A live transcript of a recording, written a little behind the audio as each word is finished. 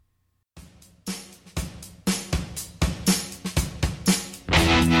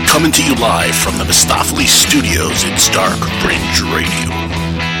Coming to you live from the Mistopheles Studios, it's Dark Fringe Radio.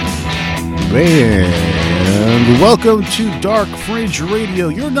 And welcome to Dark Fringe Radio,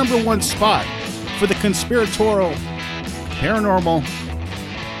 your number one spot for the conspiratorial, paranormal,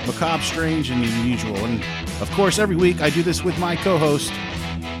 macabre, strange, and the unusual. And of course, every week I do this with my co-host,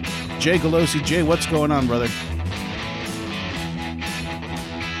 Jay Galosi. Jay, what's going on, brother?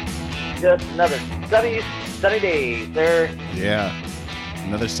 Just another sunny day, sir. Yeah,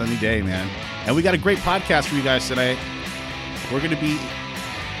 another sunny day, man. And we got a great podcast for you guys tonight. We're going to be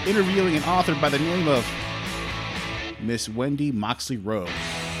interviewing an author by the name of Miss Wendy Moxley Rowe.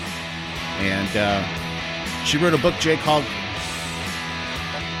 And she wrote a book, Jay, called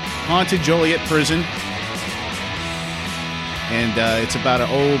Haunted Joliet Prison. And it's about an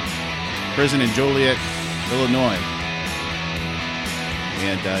old prison in Joliet, Illinois.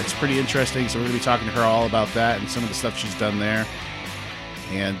 And it's pretty interesting, so we're going to be talking to her all about that and some of the stuff she's done there.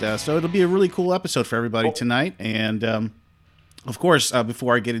 And so it'll be a really cool episode for everybody tonight. And, of course,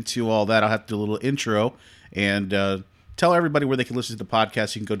 before I get into all that, I'll have to do a little intro and tell everybody where they can listen to the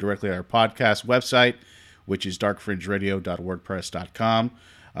podcast. You can go directly to our podcast website, which is darkfringeradio.wordpress.com.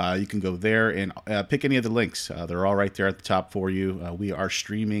 You can go there and pick any of the links. They're all right there at the top for you. We are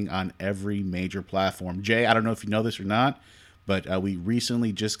streaming on every major platform. Jay, I don't know if you know this or not, but we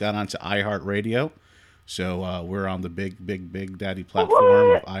recently just got onto iHeartRadio. So we're on the big daddy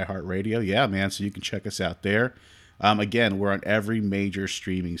platform of iHeartRadio. Yeah, man. So you can check us out there. Again, we're on every major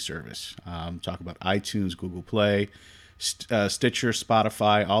streaming service. Talk about iTunes, Google Play, Stitcher,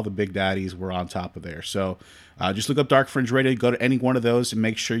 Spotify, all the big daddies. We're on top of there. So just look up Dark Fringe Radio. Go to any one of those and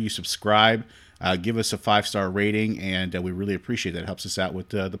make sure you subscribe. Give us a 5-star rating, and we really appreciate that. It helps us out with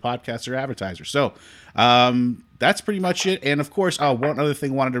the podcaster advertiser. So that's pretty much it. And, of course, one other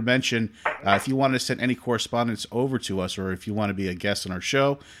thing I wanted to mention, if you want to send any correspondence over to us or if you want to be a guest on our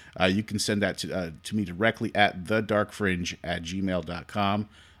show, you can send that to me directly at thedarkfringe@gmail.com.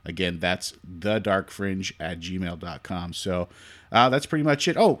 Again, that's thedarkfringe@gmail.com. So that's pretty much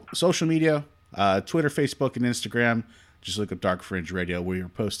it. Oh, social media, Twitter, Facebook, and Instagram. Just look up Dark Fringe Radio. We are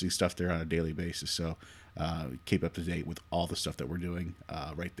posting stuff there on a daily basis. So keep up to date with all the stuff that we're doing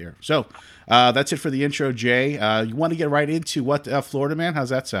right there. So that's it for the intro, Jay. You want to get right into what the Florida Man? How's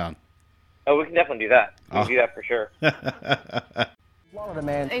that sound? Oh, we can definitely do that. We can do that for sure. Florida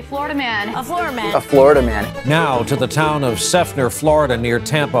man. A Florida man. A Florida man. A Florida man. Now to the town of Seffner, Florida, near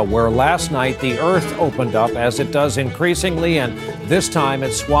Tampa, where last night the earth opened up, as it does increasingly, and this time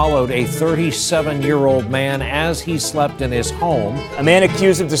it swallowed a 37-year-old man as he slept in his home. A man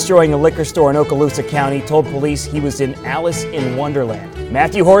accused of destroying a liquor store in Okaloosa County told police he was in Alice in Wonderland.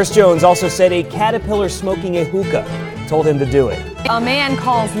 Matthew Horace Jones also said a caterpillar smoking a hookah told him to do it. A man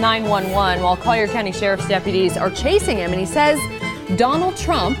calls 911 while Collier County Sheriff's deputies are chasing him, and he says Donald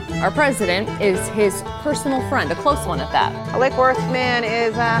Trump, our president, is his personal friend, a close one at that. A Lake Worth man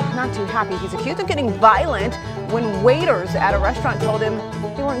is not too happy. He's accused of getting violent when waiters at a restaurant told him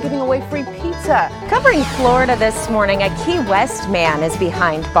they weren't giving away free pizza. Covering Florida this morning, a Key West man is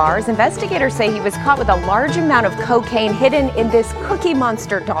behind bars. Investigators say he was caught with a large amount of cocaine hidden in this Cookie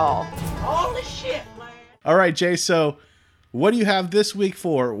Monster doll. Holy shit, man. All right, Jay. So what do you have this week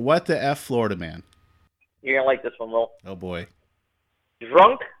for What the F Florida Man? You're going to like this one, Will. Oh, boy.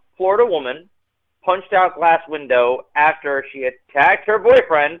 Drunk Florida woman punched out glass window after she attacked her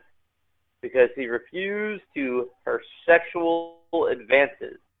boyfriend because he refused to her sexual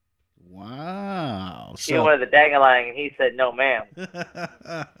advances. Wow. She wanted the dang-a-lang, and he said, no, ma'am.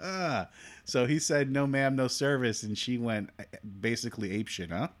 So he said, no, ma'am, no service, and she went basically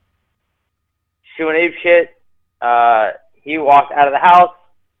apeshit, huh? She went apeshit. He walked out of the house.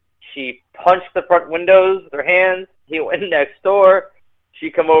 She punched the front windows with her hands. He went next door. She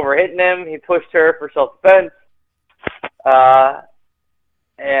come over hitting him. He pushed her for self-defense. And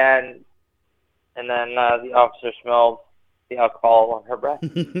then the officer smelled the alcohol on her breath.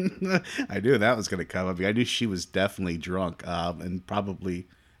 I knew that was going to come up. I knew she was definitely drunk and probably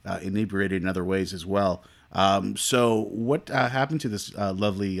inebriated in other ways as well. So what happened to this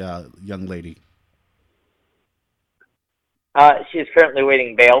lovely young lady? She is currently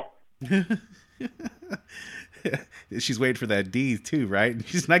waiting bail. She's waiting for that D too, right?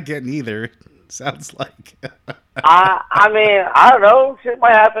 She's not getting either. Sounds like. I mean, I don't know. Shit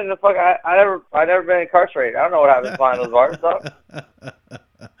might happen. I never been incarcerated. I don't know what happens behind those bars. So.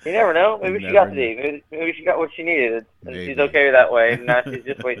 You never know. Maybe she got the D. Maybe she got what she needed, and she's okay that way. And now she's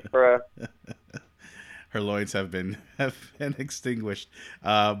just waiting for a. Her loins have been extinguished.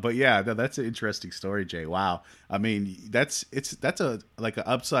 But yeah, that's an interesting story, Jay. Wow. I mean, that's a like an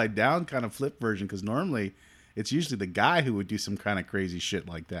upside down kind of flip version, because normally it's usually the guy who would do some kind of crazy shit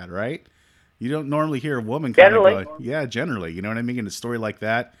like that, right? You don't normally hear a woman kind of go, yeah, generally, you know what I mean? In a story like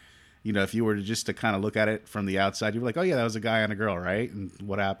that, you know, if you were to kind of look at it from the outside, you'd be like, oh yeah, that was a guy and a girl, right? And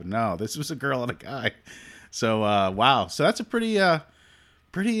what happened? No, this was a girl and a guy. So, wow. So that's a pretty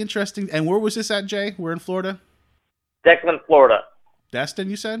interesting. And where was this at, Jay? We're in Florida? Declan, Florida.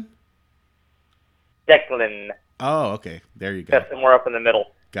 Destin, you said? Declan. Oh, okay. There you go. That's somewhere up in the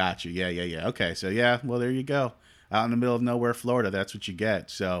middle. Got you. Yeah. Okay. So, yeah, well, there you go. Out in the middle of nowhere, Florida. That's what you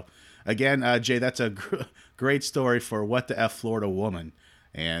get. So, again, Jay, that's a great story for What the F Florida woman.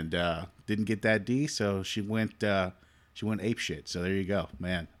 And didn't get that D, so she went ape shit. So there you go,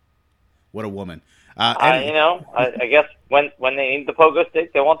 man. What a woman. I guess when they need the pogo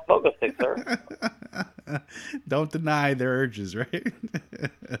stick, they want the pogo stick, sir. Don't deny their urges, right?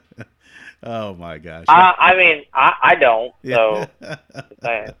 Oh my gosh. I don't. So.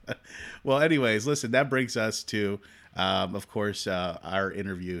 Well, anyways, listen. That brings us to, of course, our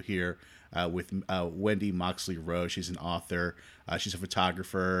interview here with Wendy Moxley Rowe. She's an author. She's a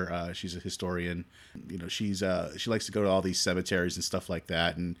photographer. She's a historian. You know, she likes to go to all these cemeteries and stuff like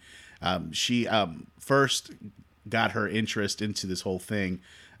that. And she first got her interest into this whole thing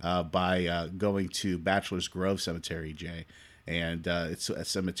by going to Bachelor's Grove Cemetery, Jay. And it's a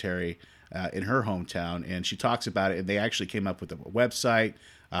cemetery in her hometown. And she talks about it. And they actually came up with a website,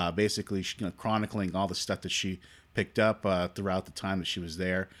 basically chronicling all the stuff that she picked up throughout the time that she was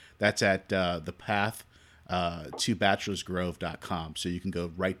there. That's at the path to bachelorsgrove.com. So you can go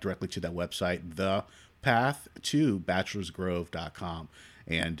right directly to that website, the path to bachelorsgrove.com,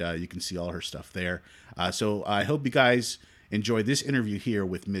 and you can see all her stuff there. So I hope you guys enjoy this interview here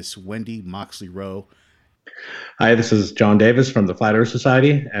with Miss Wendy Moxley Rowe. Hi, this is John Davis from the Flat Earth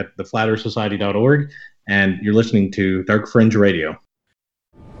Society at theflatearthsociety.org, and you're listening to Dark Fringe Radio.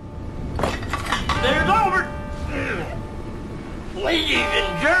 There's over. Ladies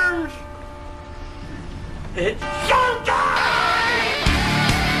and germs, it's showtime!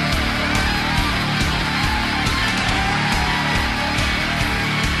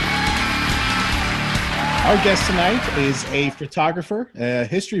 Our guest tonight is a photographer, a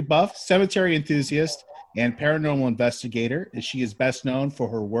history buff, cemetery enthusiast, and paranormal investigator. She is best known for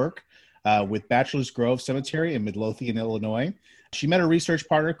her work with Bachelor's Grove Cemetery in Midlothian, Illinois. She met her research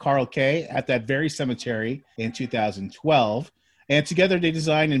partner, Carl Kay, at that very cemetery in 2012. And together they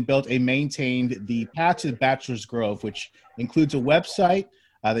designed and built and maintained the Path to Bachelor's Grove, which includes a website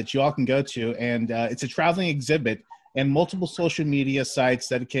that you all can go to. And it's a traveling exhibit and multiple social media sites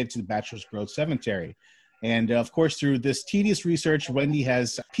dedicated to the Bachelor's Grove Cemetery. And of course, through this tedious research, Wendy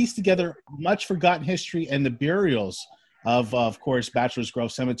has pieced together much forgotten history and the burials of course, Bachelor's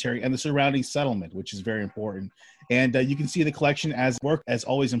Grove Cemetery and the surrounding settlement, which is very important. And you can see the collection as work as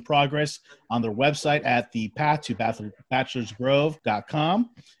always in progress on their website at the path to bachelorsgrove.com.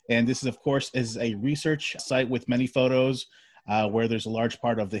 And this is, of course, is a research site with many photos where there's a large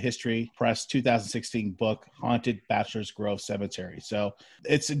part of the History Press 2016 book, Haunted Bachelor's Grove Cemetery. So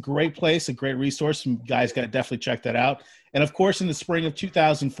it's a great place, a great resource. You guys got to definitely check that out. And of course, in the spring of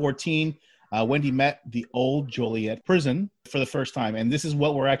 2014, Wendy met the old Joliet prison for the first time. And this is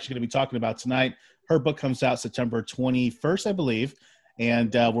what we're actually going to be talking about tonight. Her book comes out September 21st, I believe.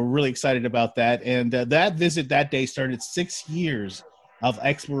 And we're really excited about that. And that visit that day started 6 years of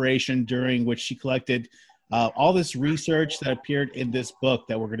exploration, during which she collected all this research that appeared in this book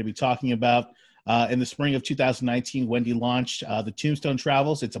that we're going to be talking about. In the spring of 2019, Wendy launched the Tombstone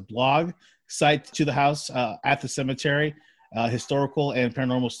Travels. It's a blog site to the house at the cemetery. Historical and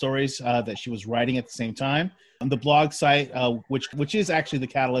paranormal stories that she was writing at the same time. The blog site, which is actually the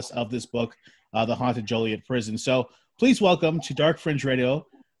catalyst of this book, The Haunted Joliet Prison. So please welcome to Dark Fringe Radio,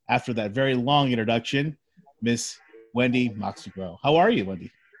 after that very long introduction, Miss Wendy Moxley Rowe. How are you, Wendy?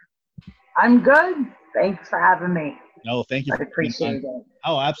 I'm good. Thanks for having me. No, thank you. I appreciate it.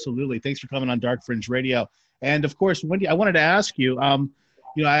 Oh, absolutely. Thanks for coming on Dark Fringe Radio. And of course, Wendy, I wanted to ask you, I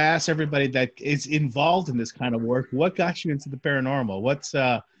asked everybody that is involved in this kind of work, what got you into the paranormal? What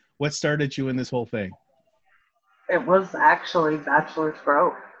started you in this whole thing? It was actually Bachelor's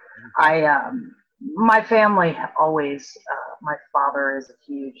Grove. My family always, my father is a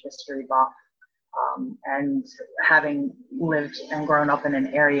huge history buff, and having lived and grown up in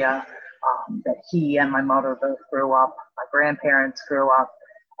an area that he and my mother both grew up, my grandparents grew up,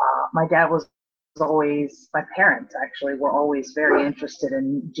 my dad was always, my parents actually were always very interested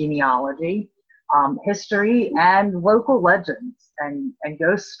in genealogy, history, and local legends and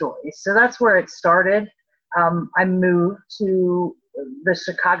ghost stories. So that's where it started. I moved to the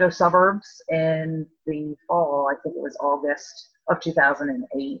Chicago suburbs in the fall, I think it was August of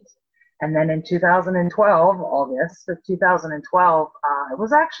 2008. And then in 2012, August of 2012, it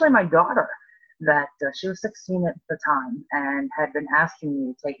was actually my daughter that she was 16 at the time and had been asking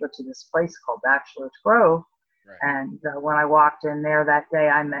me to take her to this place called Bachelor's Grove. Right. And when I walked in there that day,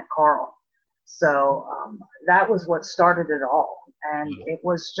 I met Carl. So that was what started it all. And it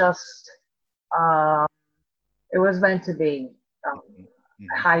was just, it was meant to be.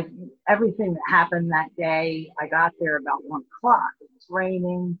 Everything that happened that day, I got there about 1 o'clock. It was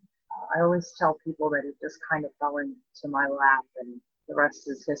raining. I always tell people that it just kind of fell into my lap and the rest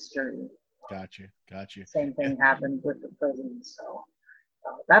is history. Gotcha. Same thing happened with the prison. So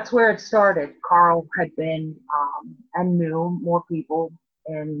that's where it started. Carl had been and knew more people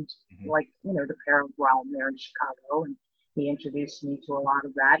in like, the Parallel realm there in Chicago. And he introduced me to a lot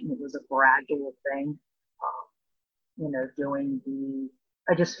of that. And it was a gradual thing,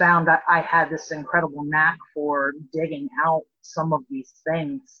 I just found that I had this incredible knack for digging out some of these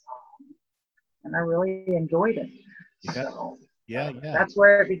things. And I really enjoyed it. So that's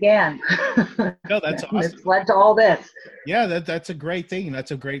where it began. No, that's awesome. It's led to all this. Yeah, that's a great thing.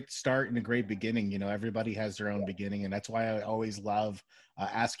 That's a great start and a great beginning. Everybody has their own beginning. And that's why I always love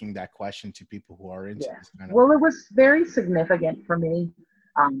asking that question to people who are into this kind of. Well, it was very significant for me.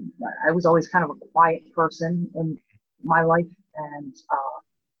 I was always kind of a quiet person in my life. And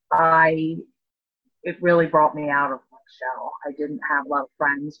it really brought me out of my shell. I didn't have a lot of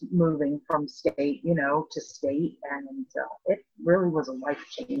friends moving from state, to state. And it really was a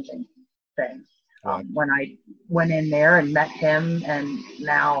life-changing thing. When I went in there and met him, and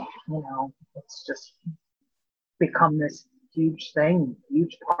now, it's just become this huge thing,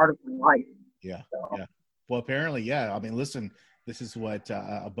 huge part of my life. Yeah. Well, apparently, yeah. I mean, listen, this is what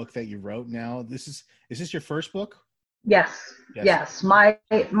a book that you wrote now. Is this your first book? Yes. My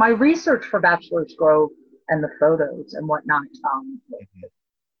research for Bachelor's Grove and the photos and whatnot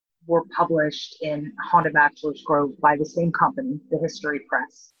were published in Haunted Bachelor's Grove by the same company, the History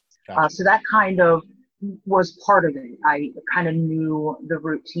Press. Gotcha. So that kind of was part of it. I kind of knew the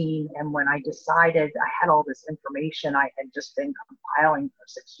routine, and when I decided, I had all this information I had just been compiling for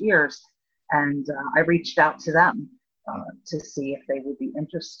 6 years, and I reached out to them to see if they would be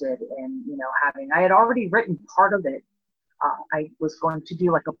interested in, I had already written part of it. I was going to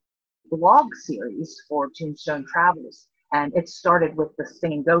do like a blog series for Tombstone Travels, and it started with the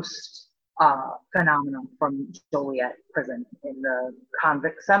singing ghost phenomenon from Joliet prison in the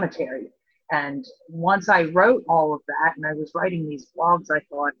convict cemetery. And once I wrote all of that and I was writing these blogs, I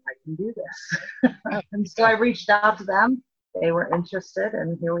thought, I can do this. And so I reached out to them. They were interested,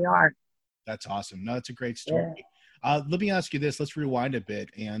 and here we are. That's awesome. No, it's a great story. Yeah. Let me ask you this. Let's rewind a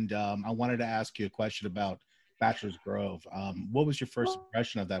bit. And I wanted to ask you a question about Bachelor's Grove. What was your first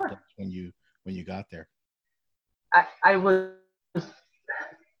impression of that place when you got there? I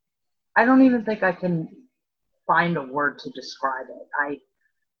don't even think I can find a word to describe it. I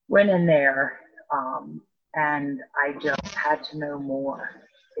went in there and I just had to know more.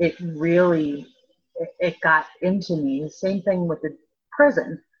 It really, it got into me. Same thing with the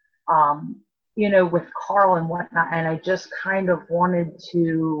prison, with Carl and whatnot. And I just kind of wanted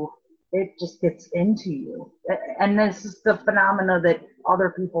to, it just gets into you. And this is the phenomena that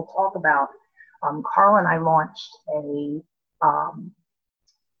other people talk about. Carl and I launched a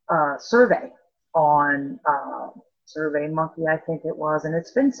survey on SurveyMonkey, I think it was, and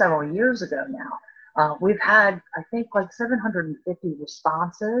it's been several years ago now. We've had, I think, like 750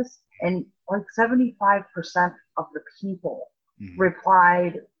 responses, and like 75% of the people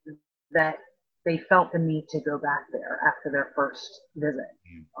replied that they felt the need to go back there after their first visit.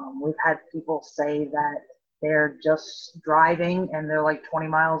 We've had people say that they're just driving and they're like 20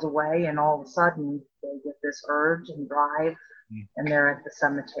 miles away, and all of a sudden they get this urge and drive and they're at the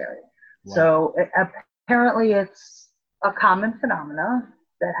cemetery. Wow. So apparently it's a common phenomena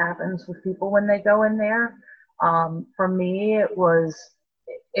that happens with people when they go in there. For me, it was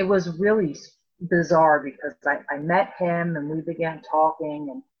really bizarre because I met him and we began talking,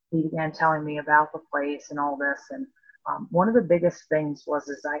 and he began telling me about the place and all this. And one of the biggest things was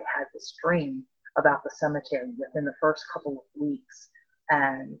I had this dream about the cemetery within the first couple of weeks.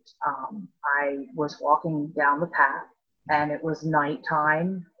 And I was walking down the path, and it was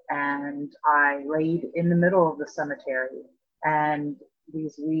nighttime, and I laid in the middle of the cemetery, and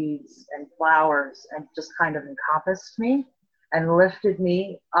these weeds and flowers and just kind of encompassed me and lifted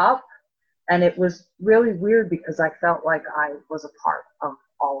me up. And it was really weird because I felt like I was a part of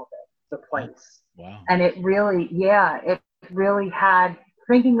all of it, the place. Wow. And it really had,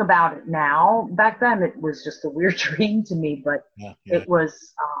 thinking about it now, back then it was just a weird dream to me, but it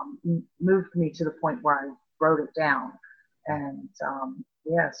was moved me to the point where I wrote it down. And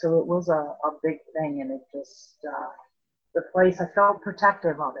yeah, so it was a big thing, and it just, the place, I felt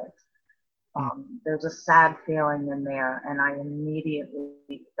protective of it. There's a sad feeling in there, and I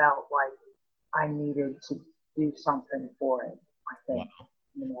immediately felt like I needed to do something for it, I think. Wow.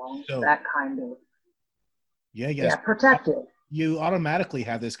 You know, So- that kind of, Yes. yeah, protective. You automatically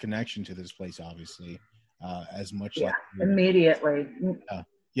have this connection to this place, obviously, as much. Yeah, like immediately.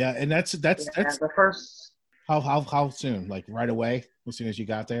 yeah, and that's The first, how soon? Like right away, as soon as you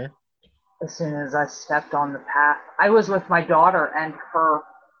got there. as soon as I stepped on the path, I was with my daughter and her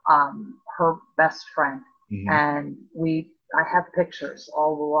best friend, and I have pictures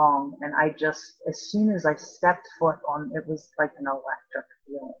all along, and I just, as soon as I stepped foot on, it was like an electric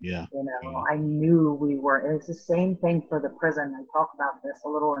feeling. Yeah. You know, I knew it was the same thing for the prison. I talk about this a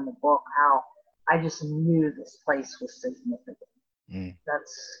little in the book, how I just knew this place was significant.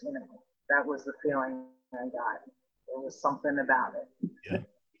 That's, you know, that was the feeling I got. There was something about it.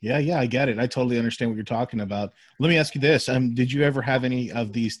 Yeah, I get it. I totally understand what you're talking about. Let me ask you this: did you ever have any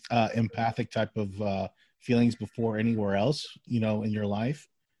of these empathic type of feelings before anywhere else? You know, in your life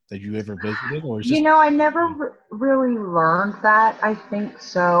that you ever visited, or is You know, I never really learned that. I think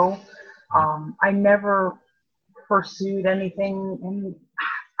so. I never pursued anything, and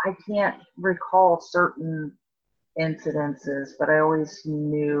I can't recall certain incidences, but I always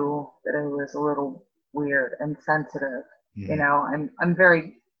knew that I was a little weird and sensitive. You know, I'm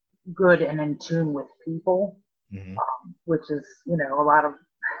very good and in tune with people, which is, you know, a lot of,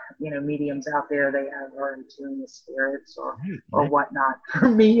 you know, mediums out there, they are in tune with spirits or whatnot. For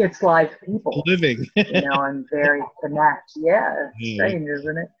me, it's live people living. You know, I'm very connect. Yeah, it's strange,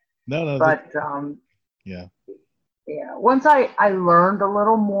 isn't it? No. But yeah. Once I learned a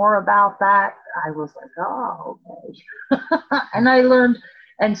little more about that, I was like, oh, okay. And I learned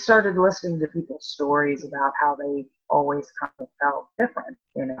and started listening to people's stories about how they always kind of felt different,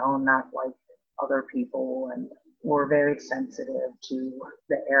 you know, not like other people, and were very sensitive to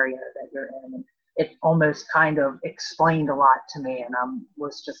the area that you're in. And it almost kind of explained a lot to me, and I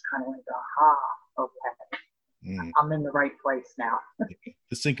was just kind of like, aha, okay, I'm in the right place now.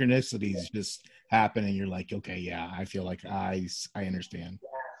 The synchronicities just happen, and you're like, okay, yeah, I feel like I understand.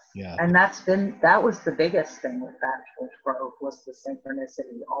 Yeah. And that was the biggest thing with Bachelor's Grove, was the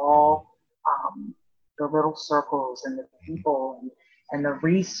synchronicity, all the little circles and the people and the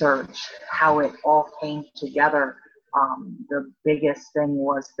research, how it all came together. The biggest thing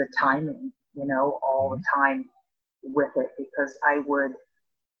was the timing, you know, all the time with it, because I would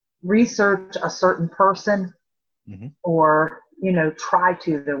research a certain person or, you know, try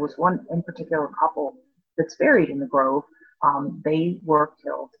to. There was one in particular couple that's buried in the Grove. They were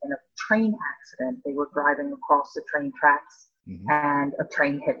killed in a train accident. They were driving across the train tracks and a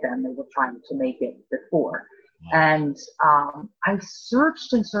train hit them. They were trying to make it before. And I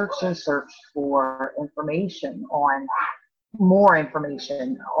searched and searched and searched for information on more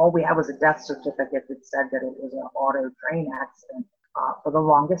information. All we had was a death certificate that said that it was an auto train accident. For the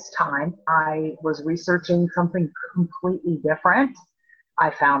longest time, I was researching something completely different.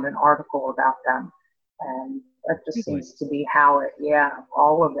 I found an article about them, and that just seems to be how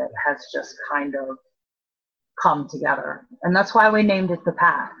all of it has just kind of come together. And that's why we named it The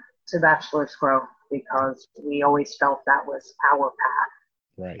Path to Bachelor's Grove, because we always felt that was our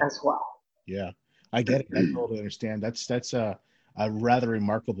path as well. Yeah, I get it. I totally understand. That's a rather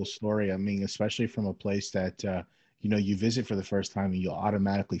remarkable story. I mean, especially from a place that, you know, you visit for the first time and you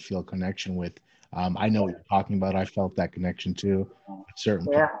automatically feel a connection with. I know what you're talking about. I felt that connection too. Certain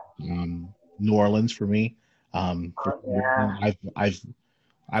people. New Orleans for me. I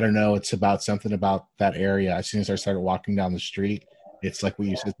don't know. It's about something about that area. As soon as I started walking down the street, it's like what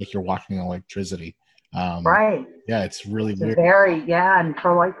you said, like you're walking on electricity. Right. Yeah, it's really weird. And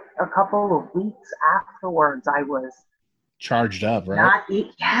for like a couple of weeks afterwards, I was charged up, right?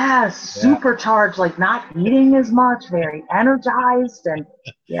 Supercharged, like not eating as much, very energized. And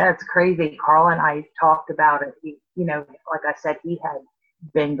it's crazy. Carl and I talked about it. He, you know, like I said, he had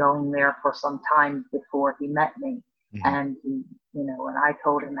been going there for some time before he met me. And he, you know, when I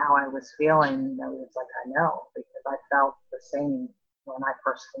told him how I was feeling, you know, he was like, I know, because I felt the same when I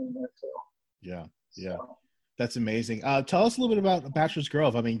first came there too. Yeah. That's amazing. Tell us a little bit about Bachelor's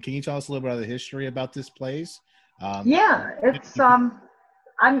Grove. I mean, can you tell us a little bit of the history about this place? It's I'm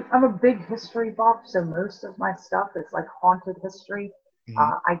a big history buff, so most of my stuff is like haunted history.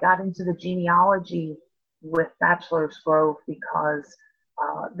 I got into the genealogy with Bachelor's Grove because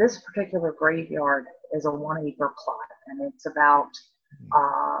this particular graveyard is a 1-acre plot, and it's about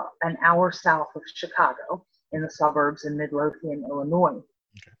an hour south of Chicago in the suburbs in Midlothian, Illinois.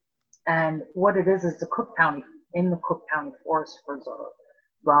 And what it is the Cook County Forest Preserve.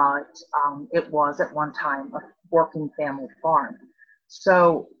 but it was at one time a working family farm.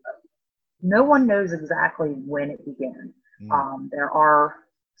 So no one knows exactly when it began. There are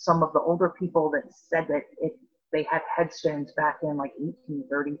some of the older people that said that they had headstones back in like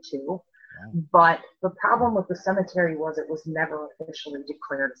 1832. But the problem with the cemetery was it was never officially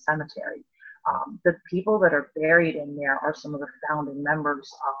declared a cemetery. The people that are buried in there are some of the founding members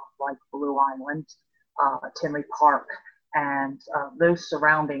of like Blue Island, Tinley Park, and those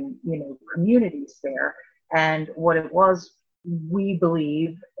surrounding, communities there. And what it was, we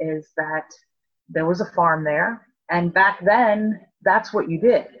believe, is that there was a farm there. And back then, that's what you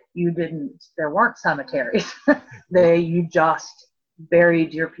did. There weren't cemeteries. You just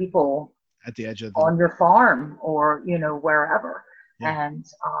buried your people at the edge of on your farm or, wherever. Yeah. And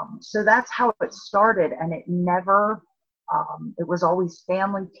so that's how it started. And it never, it was always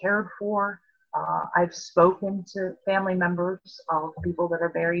family cared for. I've spoken to family members of people that are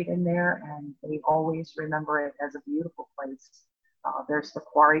buried in there, and they always remember it as a beautiful place. There's the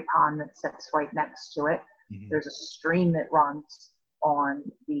quarry pond that sits right next to it. Mm-hmm. There's a stream that runs on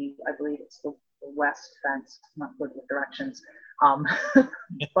I believe it's the west fence, I'm not good with directions.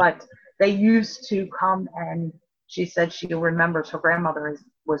 But they used to come, and she said she remembers her grandmother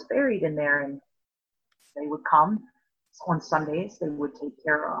was buried in there, and they would come on Sundays. They would take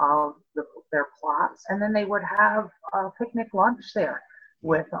care of their plots, and then they would have a picnic lunch there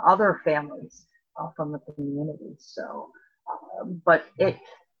with other families from the community. So, but it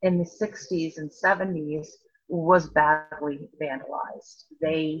in the 60s and 70s was badly vandalized.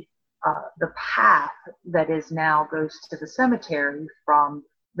 The path that is now goes to the cemetery from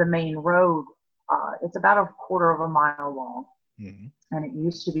the main road, it's about a quarter of a mile long. Mm-hmm. And it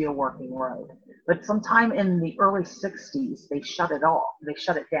used to be a working road. But sometime in the early 60s, they shut it off. They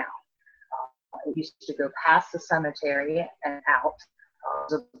shut it down. It used to go past the cemetery and out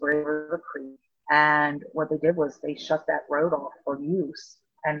the river, the creek. And what they did was they shut that road off for use.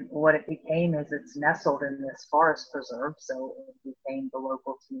 And what it became is it's nestled in this forest preserve, so it became the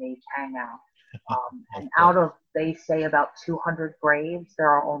local teenage hangout. And out of, they say, about 200 graves, there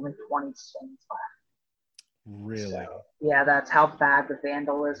are only 20 stones left. Really? So, yeah, that's how bad the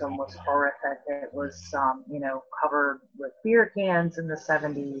vandalism was. Horrific. It was, covered with beer cans in the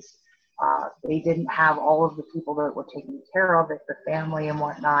 70s. They didn't have all of the people that were taking care of it, the family and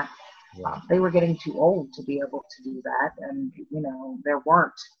whatnot. They were getting too old to be able to do that, and there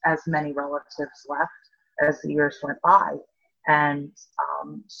weren't as many relatives left as the years went by, and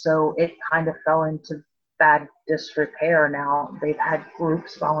so it kind of fell into bad disrepair. Now they've had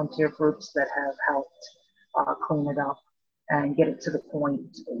volunteer groups that have helped clean it up and get it to the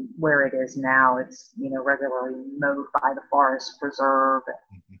point where it is now. It's regularly mowed by the forest preserve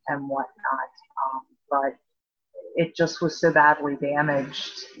and whatnot, but it just was so badly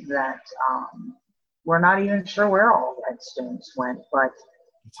damaged that we're not even sure where all the headstones went. But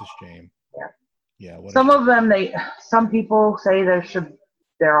it's a shame. Yeah. Some of them, some people say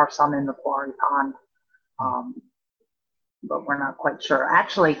there are some in the quarry pond, but we're not quite sure.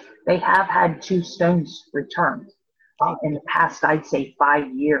 Actually, they have had 2 stones returned in the past, I'd say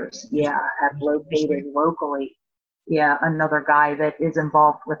 5 years. Yeah, have located locally. Yeah, another guy that is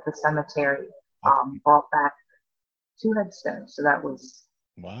involved with the cemetery brought back 2 headstones, so that was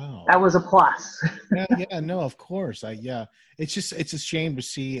a plus. No, of course. It's a shame to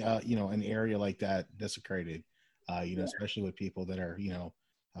see an area like that desecrated, especially with people that are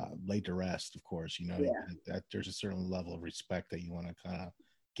laid to rest. Of course, that there's a certain level of respect that you want to kind of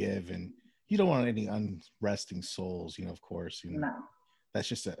give, and you don't want any unresting souls. Of course, no. That's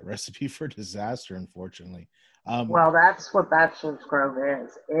just a recipe for disaster, unfortunately. Well, that's what Bachelor's Grove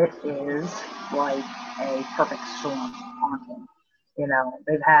is. It is like a perfect storm haunting.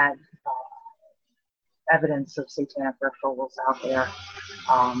 They've had evidence of satanic rituals out there.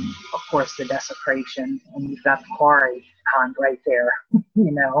 Of course, the desecration, and you've got the quarry pond right there.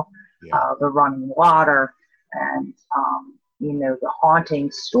 The running water, and the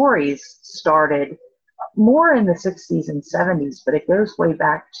haunting stories started more in the 60s and 70s, but it goes way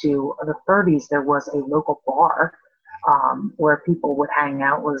back to the 30s. There was a local bar where people would hang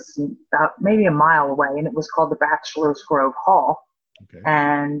out. It was about maybe a mile away, and it was called the Bachelor's Grove Hall. Okay.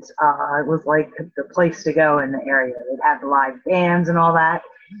 And it was like the place to go in the area. They'd have live bands and all that.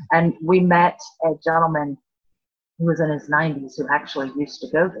 And we met a gentleman who was in his 90s who actually used to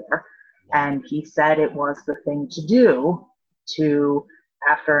go there. And he said it was the thing to do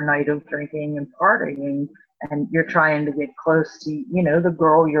after a night of drinking and partying, and you're trying to get close to, the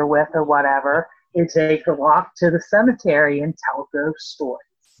girl you're with or whatever, you take a walk to the cemetery and tell ghost stories.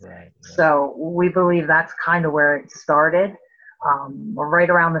 Right. So we believe that's kind of where it started. right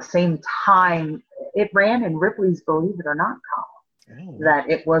around the same time. It ran in Ripley's Believe It or Not column, that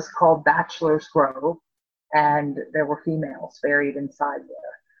it was called Bachelor's Grove, and there were females buried inside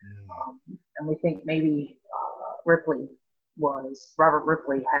there. And we think maybe Robert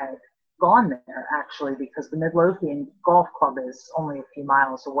Ripley had gone there, actually, because the Midlothian Golf Club is only a few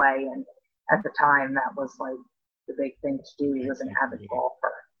miles away, and at the time that was like the big thing to do. He was an avid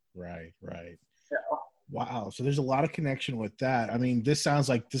golfer. Right. So, wow. So there's a lot of connection with that. I mean, this sounds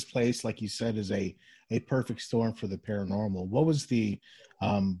like this place, like you said, is a perfect storm for the paranormal. What was the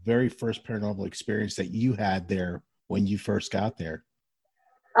very first paranormal experience that you had there when you first got there?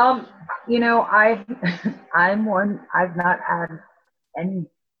 you know, I'm one. I've not had any.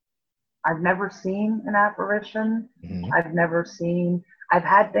 I've never seen an apparition. Mm-hmm. I've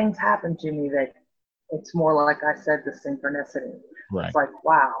had things happen to me that it's more like I said, the synchronicity. Right. It's like,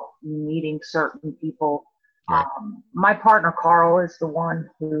 wow, meeting certain people. Right. My partner, Carl, is the one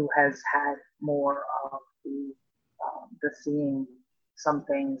who has had more of the seeing some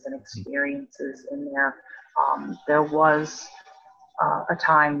things and experiences in there. There was a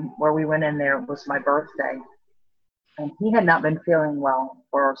time where we went in there. It was my birthday, and he had not been feeling well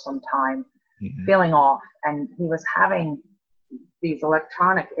for some time, feeling off, and he was having these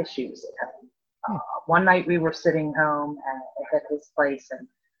electronic issues at home. One night we were sitting home at his place, and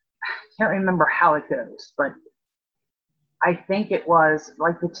I can't remember how it goes, but I think it was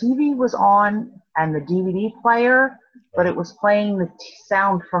like the TV was on and the DVD player, but it was playing the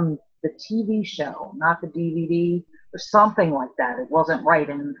sound from the TV show, not the DVD, or something like that. It wasn't right,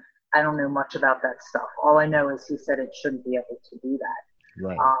 and I don't know much about that stuff. All I know is he said it shouldn't be able to do that.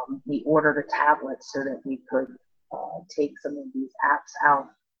 Right. He ordered a tablet so that we could take some of these apps out,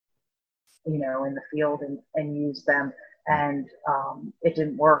 you know, in the field and use them. And it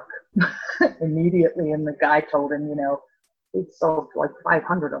didn't work immediately. And the guy told him, you know, he'd sold like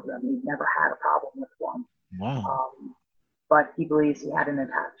 500 of them. He'd never had a problem with one. Wow. But he believes he had an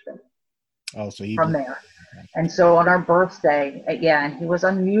attachment. Oh, so he from there. And so on our birthday, and he was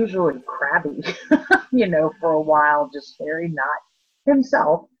unusually crabby, you know, for a while, just very not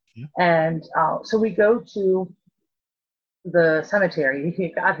himself. Yeah. And so we go to the cemetery. He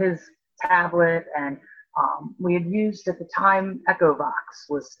got his tablet, and we had used at the time EchoVox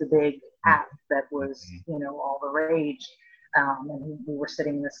was the big app that was, you know, all the rage. And we were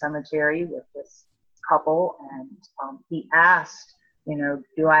sitting in the cemetery with this couple, and he asked, you know,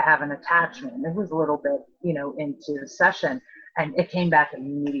 do I have an attachment? And it was a little bit, you know, into the session, and it came back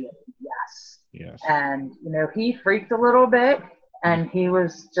immediately, yes. Yes. And, you know, he freaked a little bit, and he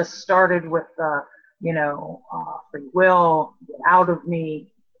was just started with, you know, free will, get out of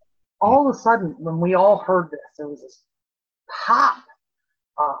me. All of a sudden, when we all heard this, there was this pop,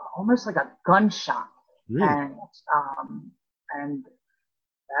 almost like a gunshot. Really? And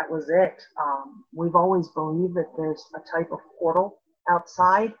that was it. We've always believed that there's a type of portal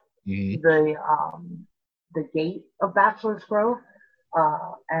outside the gate of Bachelor's Grove.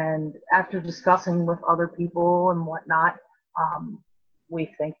 And after discussing with other people and whatnot, we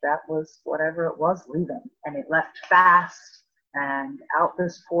think that was whatever it was leaving. And it left fast and out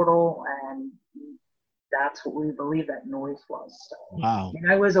this portal, and that's what we believe that noise was. So, wow.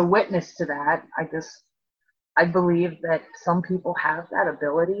 And I was a witness to that. I believe that some people have that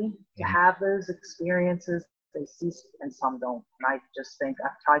ability to have those experiences. They see, and some don't. And I just think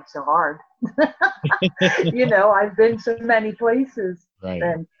I've tried so hard. You know, I've been to many places,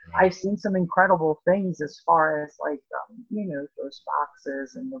 and I've seen some incredible things as far as like, you know, those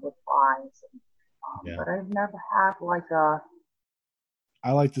boxes and the replies. And, but I've never had like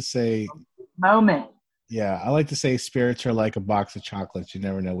I like to say moment. Yeah, I like to say spirits are like a box of chocolates. You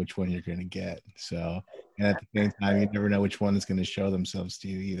never know which one you're going to get. So, and at the same time, you never know which one is going to show themselves to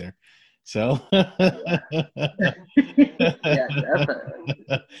you either. So,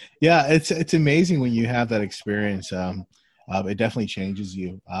 yeah, it's amazing when you have that experience. It definitely changes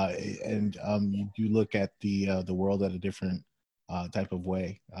you, and you do look at the world at a different type of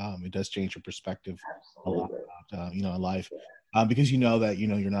way. It does change your perspective a lot about you know, life. Because you know that, you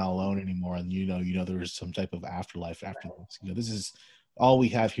know, you're not alone anymore, and you know there's some type of afterlife after this. You know, this is all we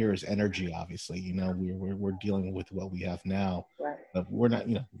have here is energy. Obviously, you know, we're dealing with what we have now. Right. But we're not,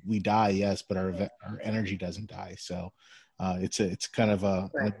 you know, we die, yes, but our energy doesn't die. So it's kind of an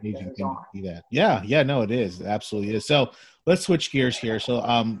amazing thing to see that. Yeah, no, it is, it absolutely is. So let's switch gears here. So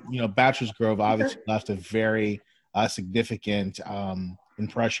you know, Bachelor's Grove obviously left a very significant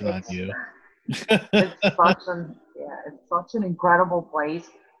impression on you. It's such an incredible place.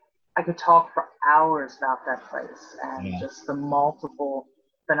 I could talk for hours about that place and just the multiple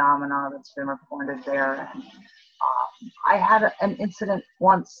phenomena that's been reported there. And I had an incident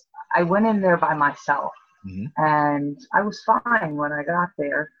once. I went in there by myself, and I was fine when I got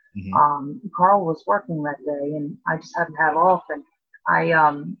there. Carl was working that day, and I just hadn't had off, and I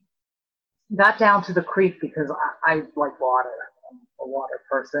got down to the creek because I like water. I'm a water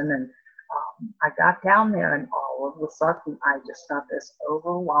person, and I got down there, and all of a sudden I just got this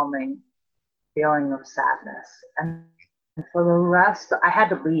overwhelming feeling of sadness. And for the rest, I had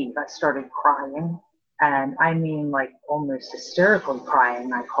to leave. I started crying, and I mean like almost hysterically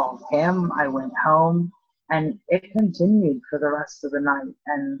crying. I called him, I went home, and it continued for the rest of the night.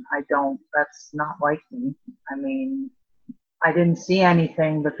 And that's not like me. I mean, I didn't see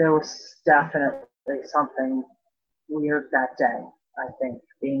anything, but there was definitely something weird that day. I think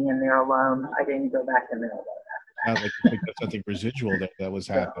being in there alone, I didn't go back in there alone after that. Sounds like there's something residual that was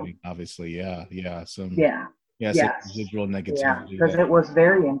happening. Obviously, yeah. Some residual negativity. Yeah, because it was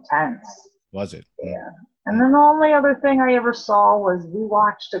very intense. Was it? Yeah. And then the only other thing I ever saw was we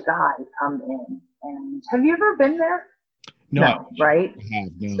watched a guy come in. And have you ever been there? No, right? I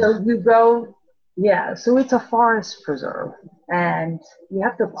have, no. So you go. Yeah, so it's a forest preserve, and you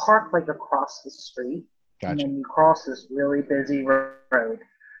have to park like across the street, and then you cross this really busy road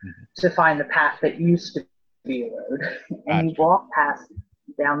to find the path that used to be a road, and you walk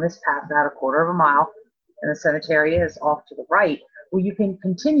down this path about a quarter of a mile, and the cemetery is off to the right. Well, you can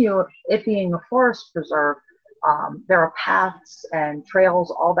continue, it being a forest preserve, there are paths and trails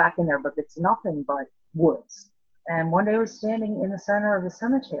all back in there, but it's nothing but woods. And one day I was standing in the center of the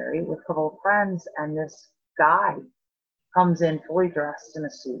cemetery with a couple of friends, and this guy comes in fully dressed in a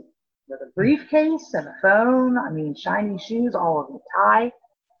suit with a briefcase and a phone, I mean, shiny shoes, all of the tie.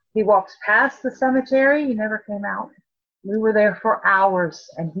 He walks past the cemetery. He never came out. We were there for hours,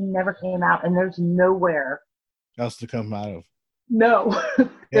 and he never came out, and there's nowhere else to come out of. No,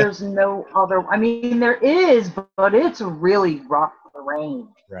 there's no other. I mean, there is, but it's really rough terrain.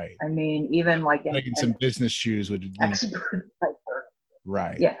 Right. I mean, even like in some business shoes would.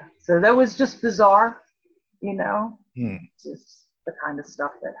 Right. Yeah. So that was just bizarre, just the kind of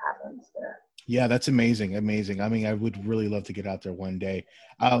stuff that happens there. Yeah, that's amazing. I mean, I would really love to get out there one day.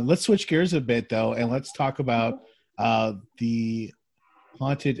 Let's switch gears a bit though, and let's talk about the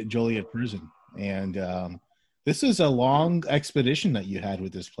haunted Joliet prison. And this is a long expedition that you had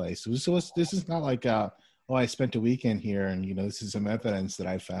with this place. This is not like I spent a weekend here, and this is some evidence that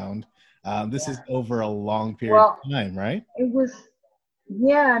I found. This is over a long period of time, right? It was,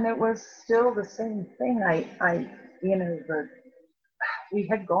 and it was still the same thing. We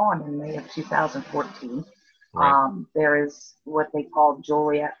had gone in May of 2014. Right. There is what they call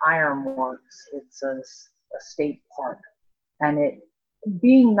Joliet Ironworks. It's a state park, and it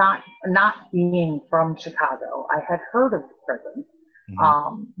being not being from Chicago, I had heard of the prison,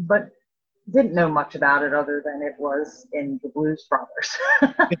 but didn't know much about it other than it was in the Blues Brothers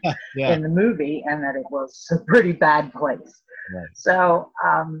in the movie, and that it was a pretty bad place. Right. So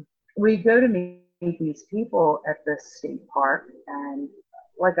we go to meet these people at this state park, and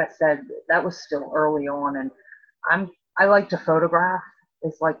like I said, that was still early on, and I like to photograph.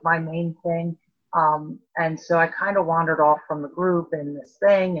 It's like my main thing. And so I kind of wandered off from the group in this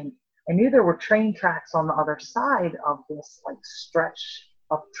thing, and I knew there were train tracks on the other side of this like stretch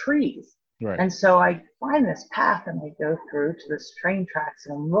of trees. Right. And so I find this path and I go through to this train tracks,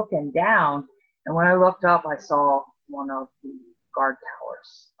 and I'm looking down, and when I looked up, I saw one of the guard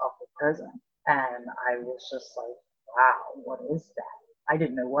towers of the prison, and I was just like, wow, what is that? I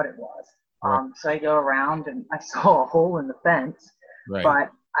didn't know what it was. Right. So I go around and I saw a hole in the fence, but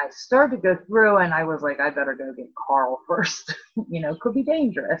I started to go through, and I was like, I better go get Carl first. Could be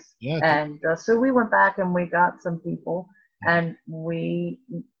dangerous. Yeah. And so we went back and we got some people, and we,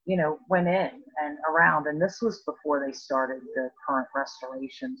 went in and around. And this was before they started the current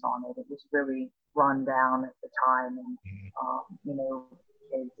restorations on it. It was really run down at the time, and,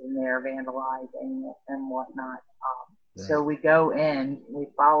 kids in there vandalizing it and whatnot. So we go in, we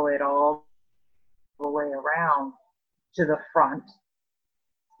follow it all the way around to the front,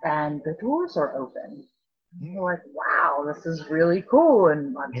 and the doors are open. And we're like, wow, this is really cool.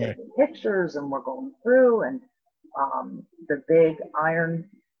 And I'm taking pictures, and we're going through, and the big iron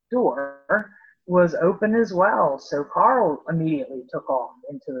door was open as well. So Carl immediately took off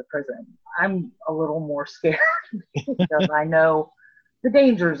into the prison. I'm a little more scared because I know the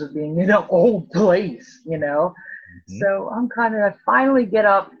dangers of being in an old place, So I'm I finally get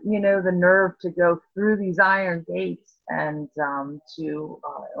up, the nerve to go through these iron gates and to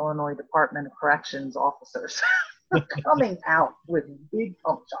Illinois Department of Corrections officers coming out with big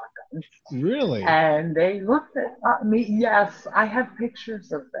pump shotguns. Really? And they looked at me. Yes, I have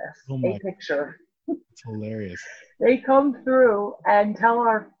pictures of this. A picture It's hilarious. They come through and tell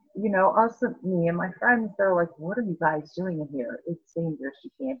us, me and my friends, they're like, what are you guys doing in here? It's dangerous.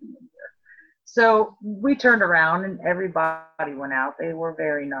 You can't be in here. So we turned around and everybody went out. They were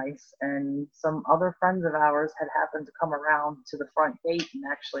very nice. And some other friends of ours had happened to come around to the front gate. And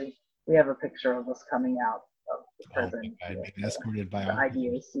actually, we have a picture of us coming out of the prison. Being escorted by the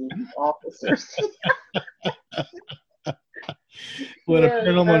IDOC officers. What Yeah, a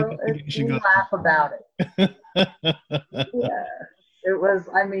paranormal investigation we goes. laugh about it. Yeah. It was,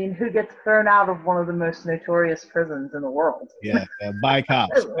 who gets thrown out of one of the most notorious prisons in the world? Yeah, by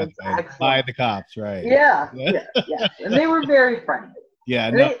cops. It was By the cops, right? Yeah. And they were very friendly. Yeah,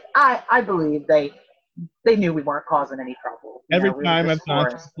 And no. I believe they knew we weren't causing any trouble. Every We were time just I've gone to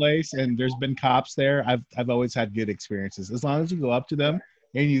tourists. a place and there's been cops there, I've always had good experiences. As long as you go up to them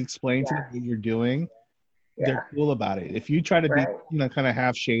and you explain to them what you're doing, they're cool about it. If you try to be, kind of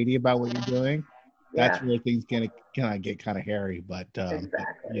half shady about what you're doing, that's where things get kind of hairy. But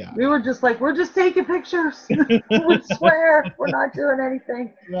yeah, We were just like, we're just taking pictures. We swear we're not doing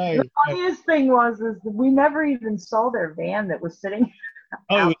anything. Right. The funniest thing is that we never even saw their van that was sitting.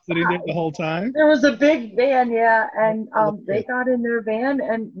 Oh, it was sitting there the whole time? There was a big van, and they got in their van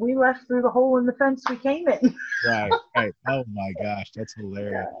and we left through the hole in the fence we came in. Right. Oh my gosh, that's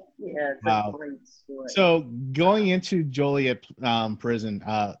hilarious. Yeah, it's Wow. a great story. So going into Joliet prison,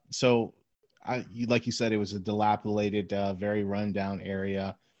 like you said, it was a dilapidated, very rundown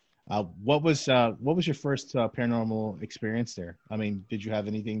area. What was your first paranormal experience there? I mean, did you have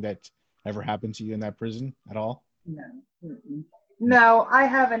anything that ever happened to you in that prison at all? No. Mm-mm. No, I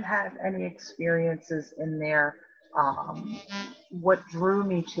haven't had any experiences in there. What drew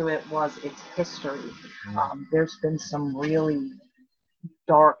me to it was its history. There's been some really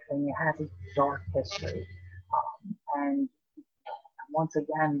dark thing. It has a dark history. And once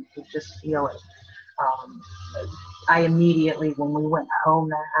again, to just feel it. I immediately, when we went home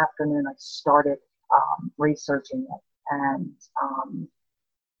that afternoon, I started researching it and,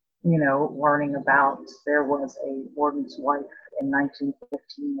 learning about there was a warden's wife in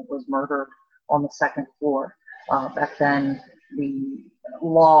 1915 that was murdered on the second floor. Back then, the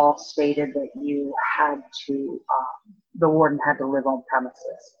law stated that the warden had to live on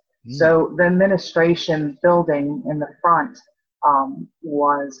premises. So the administration building in the front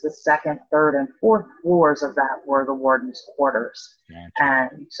was the second, third, and fourth floors of that were the warden's quarters.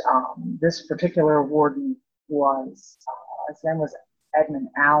 And this particular warden was, his name was Edmund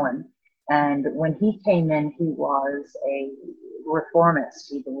Allen. And when he came in, he was a reformist.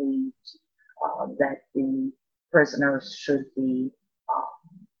 He believed that the prisoners should be,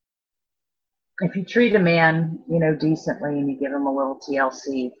 if you treat a man, decently and you give him a little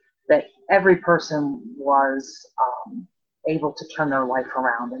TLC, that every person was able to turn their life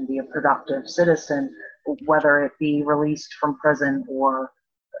around and be a productive citizen, whether it be released from prison or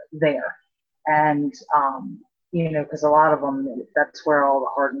there. And, because a lot of them, that's where all the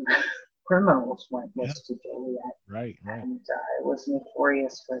hardened criminals went, was to Joliet. Right. And it was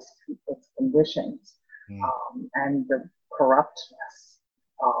notorious for its conditions and the corruptness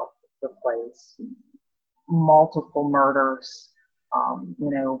of the place. Multiple murders,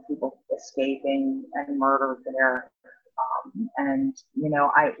 people escaping and murdered there.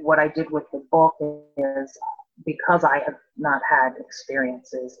 What I did with the book is, because I have not had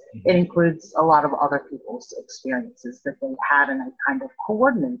experiences, it includes a lot of other people's experiences that they had, and I kind of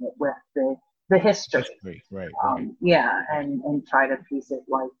coordinate it with the history. Right. Yeah, and try to piece it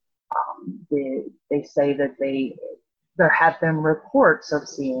like they say that there have been reports of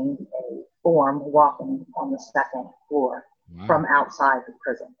seeing a form walking on the second floor from outside the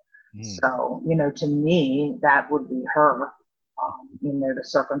prison. So, to me, that would be her. The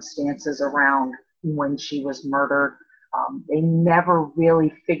circumstances around when she was murdered, they never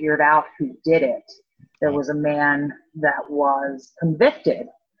really figured out who did it. There was a man that was convicted,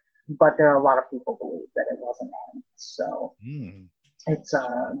 but there are a lot of people who believe that it wasn't him. So it's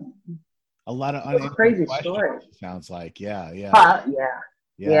a lot of crazy story. Sounds like, yeah.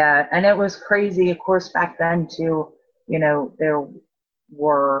 Yeah, and it was crazy, of course, back then too. There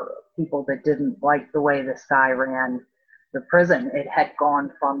were people that didn't like the way this guy ran the prison. It had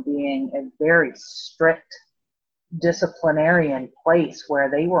gone from being a very strict disciplinarian place where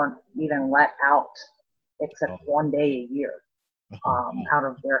they weren't even let out except one day a year out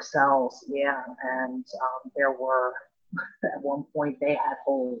of their cells. Yeah, and there were, at one point, they had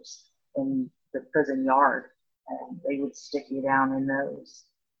holes in the prison yard, and they would stick you down in those.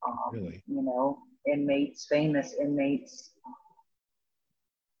 Really? Famous inmates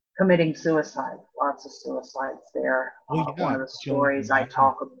committing suicide. Lots of suicides there. One of the stories I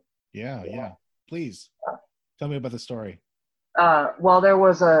talk about. Yeah. Please tell me about the story. Well,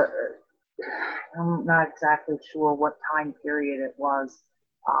 I'm not exactly sure what time period it was,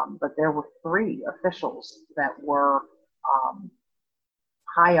 but there were 3 officials that were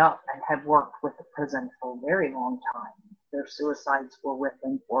high up and had worked with the prison for a very long time. Their suicides were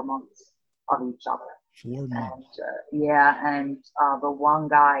within 4 months of each other. 4 months. And the one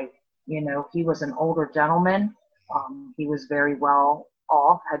guy, he was an older gentleman. He was very well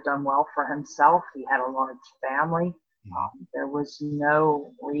off, had done well for himself. He had a large family. There was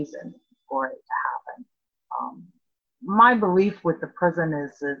no reason for it to happen. My belief with the prison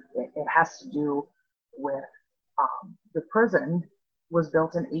is that it has to do with the prison was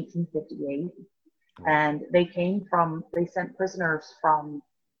built in 1858, and they sent prisoners from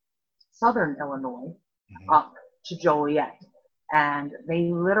southern Illinois up to Joliet, and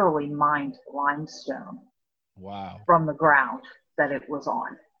they literally mined limestone from the ground that it was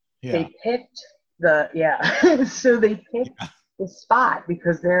on. They picked so they picked the spot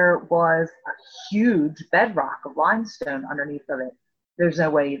because there was a huge bedrock of limestone underneath of it. There's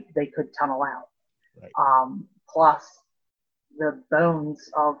no way they could tunnel out. Plus the bones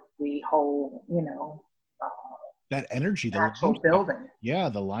of the whole, that energy, the actual building. Yeah,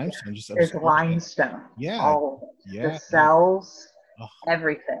 the limestone just is limestone. Yeah, all of it. The cells,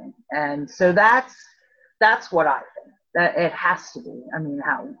 everything, and so that's what I think that it has to be. I mean,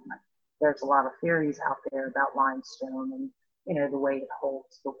 there's a lot of theories out there about limestone and the way it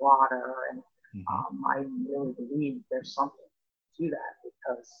holds the water, and I really believe there's something to that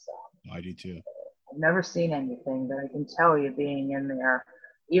because I do too. I've never seen anything, but I can tell you, being in there,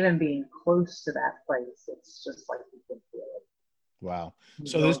 even being close to that place, it's just like you can feel it. Wow.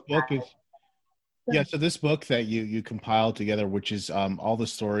 So this book is, so this book that you compiled together, which is all the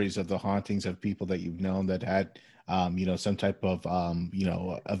stories of the hauntings of people that you've known that had, some type of,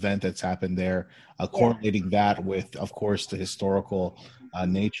 event that's happened there, correlating that with, of course, the historical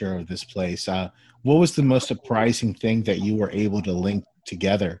nature of this place. What was the most surprising thing that you were able to link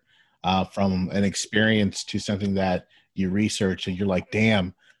together from an experience to something that you researched and you're like,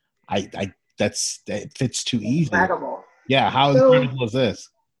 damn, that fits too easily. Incredible. Yeah. How incredible is this?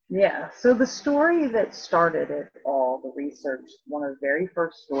 Yeah. So the story that started it all, the research, one of the very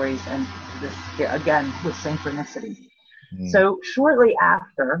first stories, and this again with synchronicity. So shortly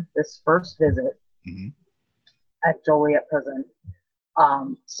after this first visit at Joliet Prison,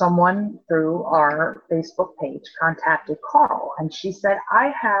 someone through our Facebook page contacted Carl, and she said,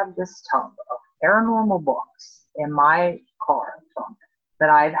 I have this tub of paranormal books in my car trunk that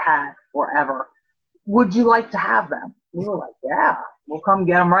I've had forever. Would you like to have them? We were like, yeah, we'll come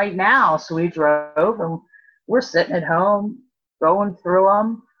get them right now. So we drove, and we're sitting at home going through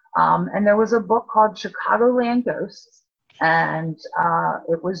them. And there was a book called Chicagoland Ghosts. And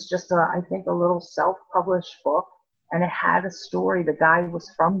it was just, I think, a little self-published book. And it had a story. The guy was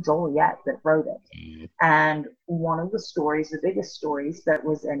from Joliet that wrote it. And one of the stories, the biggest stories that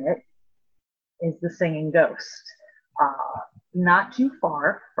was in it, is the singing ghost. Not too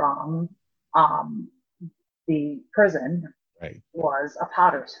far from the prison was a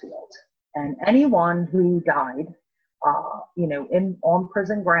potter's field. And anyone who died, on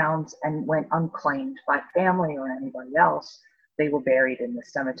prison grounds and went unclaimed by family or anybody else, they were buried in the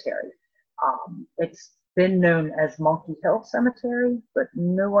cemetery. It's been known as Monkey Hill Cemetery, but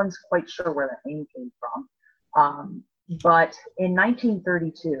no one's quite sure where the name came from. But in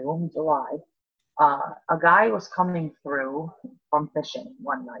 1932, in July, a guy was coming through from fishing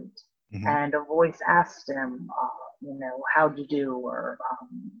one night, and a voice asked him, how'd you do? Or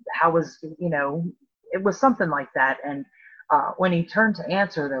how was, it was something like that. And when he turned to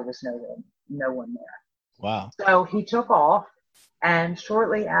answer, there was no one there. Wow. So he took off. And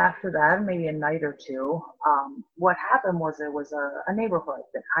shortly after that, maybe a night or two, what happened was there was a neighborhood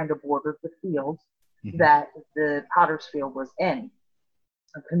that kind of bordered the field that the potter's field was in,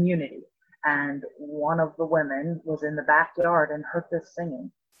 a community. And one of the women was in the backyard and heard this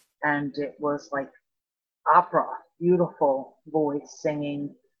singing. And it was like opera, beautiful voice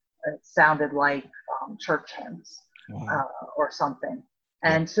singing. It sounded like church hymns or something.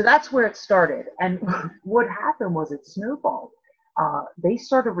 And so that's where it started. And what happened was it snowballed. They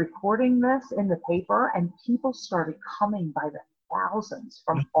started recording this in the paper, and people started coming by the thousands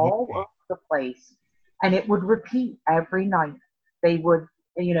from all over the place. And it would repeat every night. They would,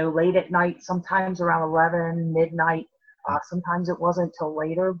 late at night, sometimes around 11, midnight. Sometimes it wasn't till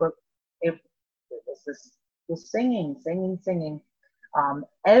later, but it was this singing.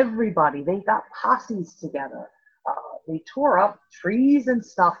 Everybody, they got posses together. They tore up trees and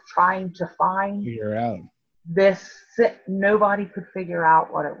stuff trying to figure out this. Nobody could figure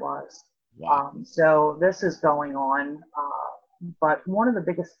out what it was. Wow. So this is going on. But one of the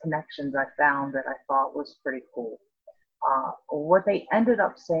biggest connections I found that I thought was pretty cool. What they ended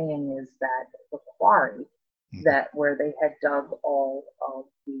up saying is that the quarry that where they had dug all of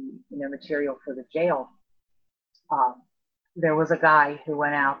the material for the jail, there was a guy who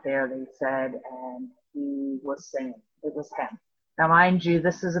went out there, they said, and he was singing. It was him. Now, mind you,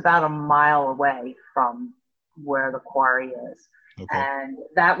 this is about a mile away from where the quarry is. Okay. And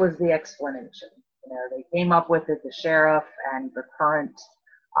that was the explanation. They came up with it, the sheriff and the current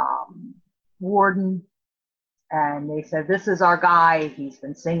warden, and they said, this is our guy. He's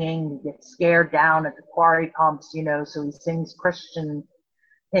been singing. He gets scared down at the quarry pumps, so he sings Christian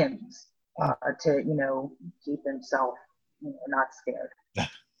hymns to, keep himself, not scared.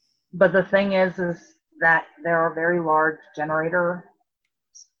 But the thing is that there are very large generators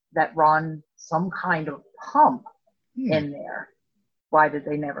that run some kind of pump in there. Why did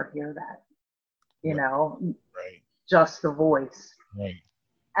they never hear that? Right. Just the voice. Right.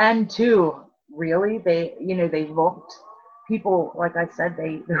 And two, really, they looked, people, like I said,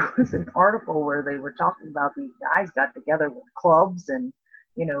 there was an article where they were talking about these guys got together with clubs and,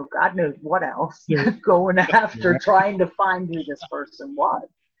 God knows what else, going after trying to find who this person was.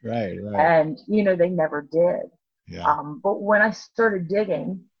 Right. And, they never did. Yeah. But when I started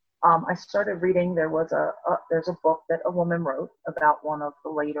digging, I started reading, there's a book that a woman wrote about one of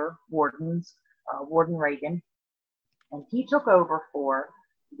the later wardens, Warden Reagan, and he took over for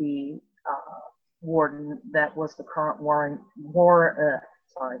the warden that was the current warden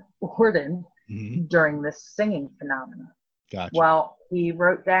during this singing phenomenon. Gotcha. Well, he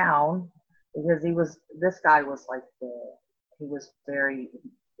wrote down, because he was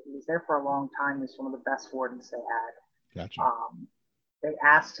there for a long time. He was one of the best wardens they had. Gotcha. They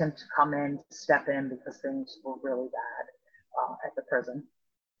asked him to come in, step in, because things were really bad at the prison.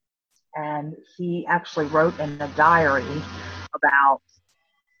 And he actually wrote in a diary about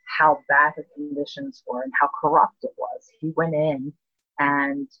how bad the conditions were and how corrupt it was. He went in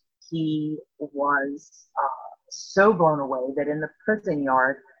and he was so blown away that in the prison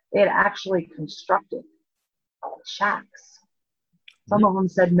yard, they had actually constructed shacks. Some of them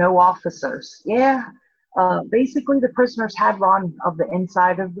said no officers. Yeah. Basically, the prisoners had run of the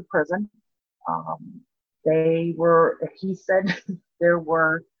inside of the prison. He said there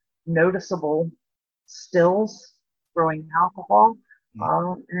were noticeable stills growing alcohol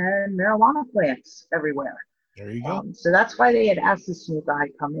and marijuana plants everywhere. There you go. So that's why they had asked this new guy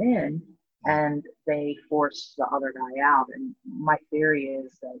come in, and they forced the other guy out. And my theory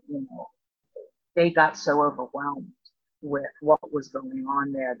is that, they got so overwhelmed with what was going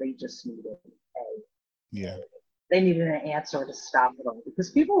on there, they just needed they needed an answer to stop it all, because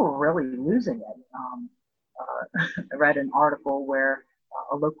people were really losing it. I read an article where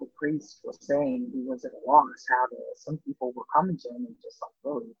a local priest was saying he was at a loss how some people were coming to him and just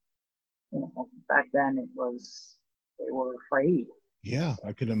really, back then they were afraid. Yeah,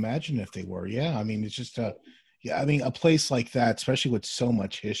 I could imagine if they were. Yeah, I mean, it's just a place like that, especially with so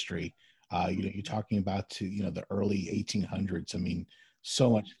much history. You're talking about the early 1800s. I mean, so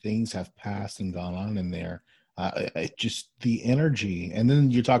much things have passed and gone on in there. Just the energy, and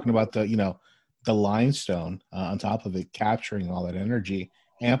then you're talking about the limestone on top of it, capturing all that energy,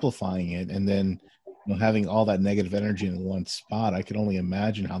 amplifying it, and then having all that negative energy in one spot. I could only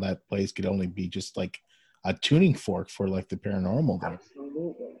imagine how that place could only be just like a tuning fork for like the paranormal there.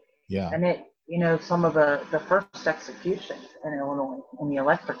 Absolutely. Yeah. And it, some of the first execution in Illinois in the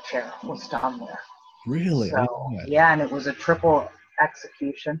electric chair was done there. Really? So, yeah, and it was a triple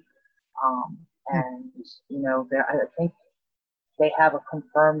execution. And, I think they have a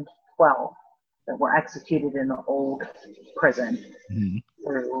confirmed 12 that were executed in the old prison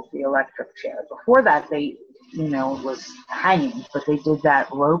through the electric chair. Before that, they, it was hanging, but they did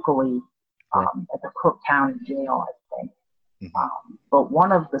that locally at the Cook County Jail, I think. But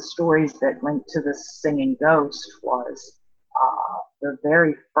one of the stories that linked to the singing ghost was the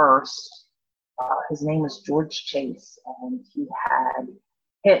very first, his name was George Chase, and he had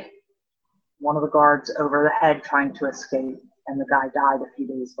hit one of the guards over the head trying to escape, and the guy died a few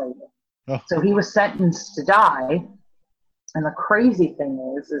days later. Oh. So he was sentenced to die. And the crazy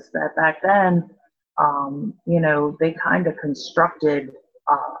thing is that back then, they kind of constructed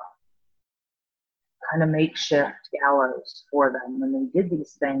kind of makeshift gallows for them when they did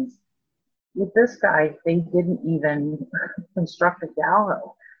these things. With this guy, they didn't even construct a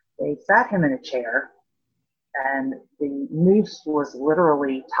gallows. They sat him in a chair, and the noose was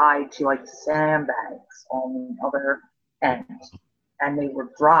literally tied to like sandbags on the other end, and they were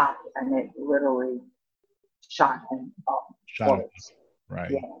dropped, and it literally shot him up.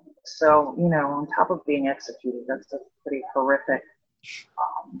 Right. Yeah. So, you know, on top of being executed, that's a pretty horrific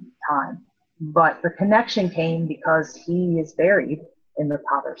time. But the connection came because he is buried in the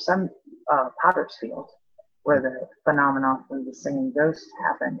Potter's Field, where the phenomenon of the singing ghost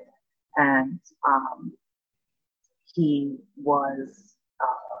happened. And he was,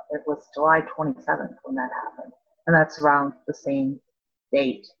 it was July 27th when that happened. And that's around the same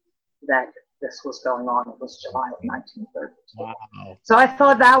date that this was going on. It was July of 1932. Wow. So I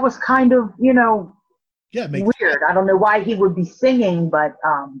thought that was kind of, you know, weird. Sense. I don't know why he would be singing, but,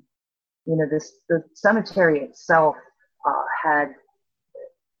 you know, the cemetery itself had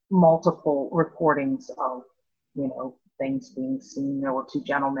multiple reportings of, you know, things being seen. There were two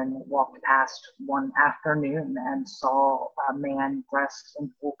gentlemen that walked past one afternoon and saw a man dressed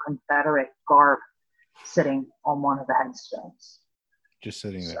in full Confederate garb sitting on one of the headstones. Just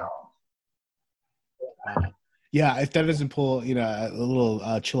sitting there. So, wow. Yeah, if that doesn't pull, you know, a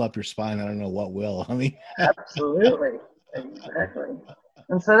little chill up your spine, I don't know what will. I mean, absolutely, exactly.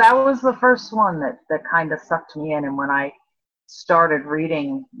 And so that was the first one that kind of sucked me in. And when I started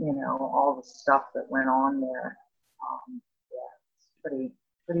reading, you know, all the stuff that went on there, yeah, it's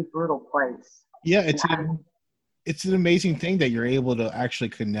pretty brutal place. Yeah, it's an amazing thing that you're able to actually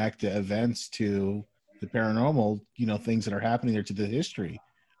connect the events to the paranormal, you know, things that are happening there, to the history.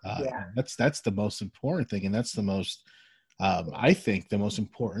 That's the most important thing, and that's the most I think the most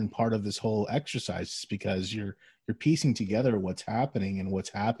important part of this whole exercise, is because you're piecing together what's happening and what's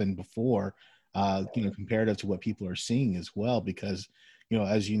happened before, you know, comparative to what people are seeing as well. Because, you know,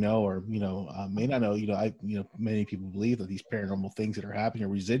 as you know, or you know, may not know, you know, many people believe that these paranormal things that are happening are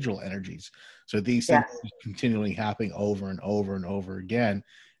residual energies. So these things are continually happening over and over and over again,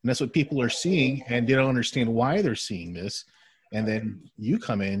 and that's what people are seeing, and they don't understand why they're seeing this. And then you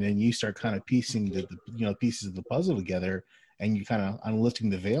come in and you start kind of piecing the you know, pieces of the puzzle together, and you kind of unlifting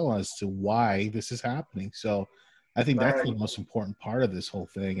the veil as to why this is happening. So I think that's the most important part of this whole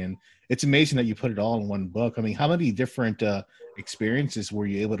thing. And it's amazing that you put it all in one book. I mean, how many different experiences were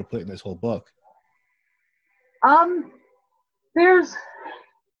you able to put in this whole book? There's,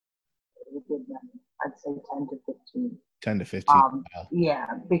 I'd say 10 to 15. 10 to 15. Wow. Yeah,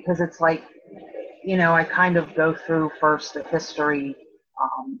 because it's like, you know, I kind of go through first the history.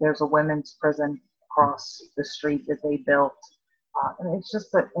 There's a women's prison across the street that they built. And it's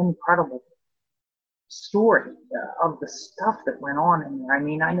just an incredible story of the stuff that went on in there. I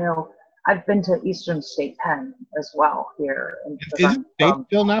mean, I know I've been to Eastern State Pen as well here. Isn't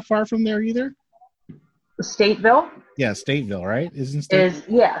Stateville not far from there either? Stateville? Yeah, Stateville, right? Isn't Stateville?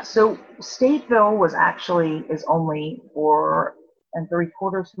 Yeah, so Stateville is only 4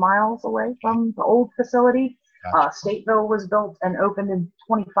 3/4 miles away from the old facility. Gotcha. Stateville was built and opened in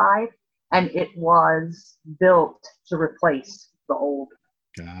 25, and it was built to replace the old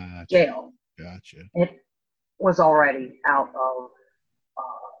jail. Gotcha. It was already out of,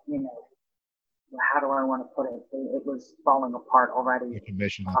 you know, how do I want to put it? It was falling apart already.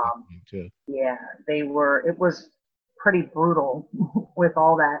 Commission too. Yeah, it was pretty brutal with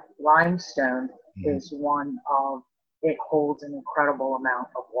all that limestone. Is one of, it holds an incredible amount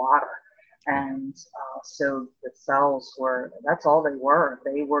of water. And so the cells that's all they were.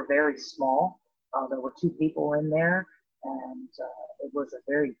 They were very small. There were 2 people in there, and it was a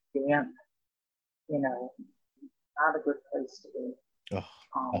very damp, you know, not a good place to be. Oh,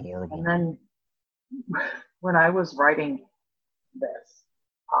 horrible. And then when I was writing this,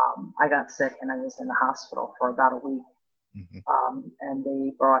 I got sick and I was in the hospital for about a week. And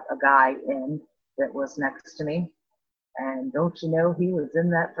they brought a guy in that was next to me. And don't you know, he was in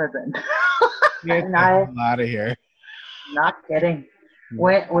that prison. Get out of here. Not kidding.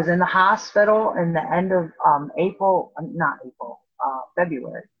 Was in the hospital in the end of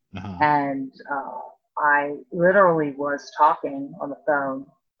February. And I literally was talking on the phone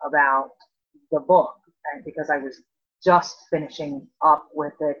about the book, and because I was just finishing up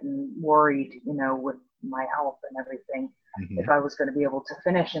with it and worried, you know, with my health and everything, if I was going to be able to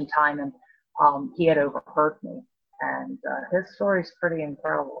finish in time. And he had overheard me. And his story is pretty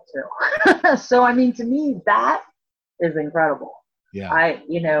incredible too. So, I mean, to me, that is incredible. Yeah.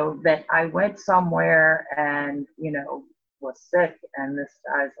 You know, that I went somewhere and, you know, was sick, and this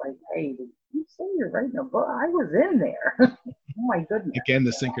guy's like, hey, did you say you're writing a book? I was in there. Oh my goodness. Again,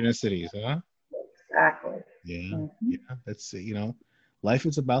 the synchronicities, huh? Exactly. Yeah. Yeah. That's, you know, life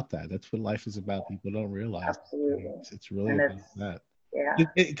is about that. That's what life is about. People don't realize. Absolutely. It's really about that. Yeah.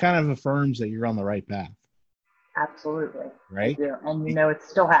 It kind of affirms that you're on the right path. Absolutely. Right. And you know, it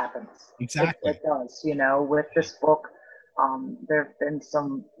still happens. Exactly. It does. You know, with this book, there have been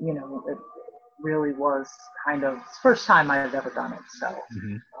some, you know, really was kind of the first time I had ever done it. So,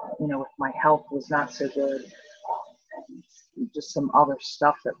 you know, if my health was not so good, and just some other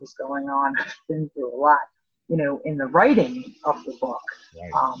stuff that was going on, I've been through a lot, you know, in the writing of the book.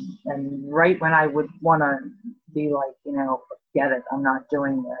 And right when I would want to be like, you know, forget it, I'm not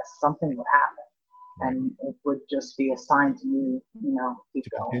doing this, something would happen. And it would just be a sign to me, you know, keep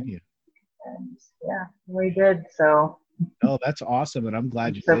going. Continue. And yeah, we did. So. Oh, that's awesome. And I'm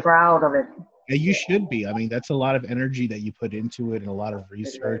glad you're so proud of it. Yeah, you should be. I mean, that's a lot of energy that you put into it and a lot of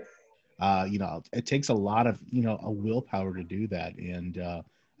research. You know, it takes a lot of, you know, a willpower to do that. And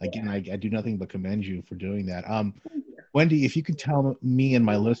again, I do nothing but commend you for doing that. Wendy, if you could tell me and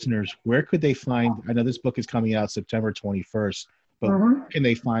my listeners, where could they find, I know this book is coming out September 21st, but where can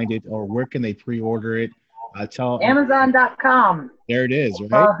they find it, or where can they pre-order it? Tell Amazon.com. There it is,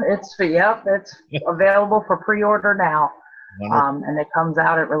 right? It's available for pre-order now. And it comes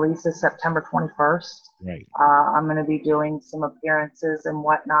out, it releases September 21st. Right. I'm going to be doing some appearances and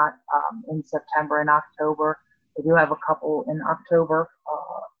whatnot in September and October. I do have a couple in October.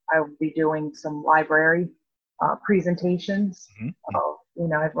 I will be doing some library presentations. You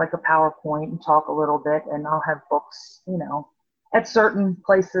know, I'd like a PowerPoint and talk a little bit, and I'll have books, you know, at certain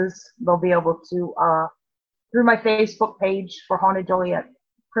places. They'll be able to, through my Facebook page for Haunted Joliet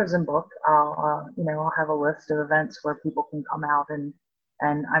Prison Book, you know, I'll have a list of events where people can come out, and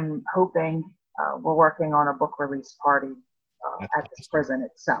I'm hoping we're working on a book release party at this prison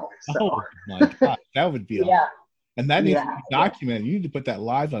itself. So. Oh my God, that would be yeah. And that needs to be documented. You need to put that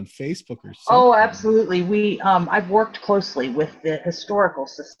live on Facebook or something. Oh, absolutely. I've worked closely with the Historical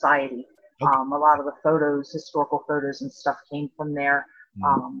Society. A lot of the photos, historical photos and stuff came from there.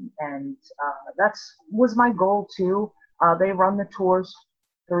 And that's was my goal too. They run the tours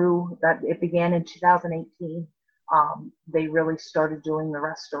through that. It began in 2018. They really started doing the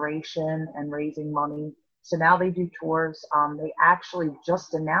restoration and raising money. So now they do tours. They actually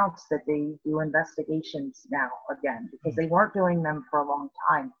just announced that they do investigations now again, because they weren't doing them for a long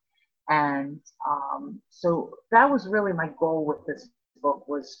time. And so that was really my goal with this book,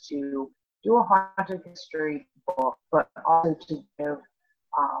 was to do a haunted history book, but also to give,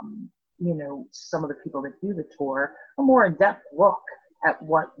 you know, some of the people that do the tour a more in-depth look at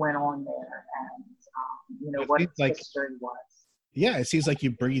what went on there and, you know, what its history was. Yeah, it seems like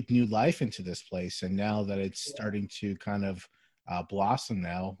you breathed new life into this place, and now that it's starting to kind of blossom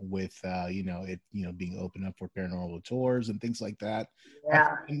now with, you know, it, you know, being open up for paranormal tours and things like that.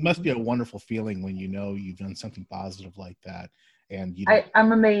 Yeah, it must be a wonderful feeling when you know you've done something positive like that. And you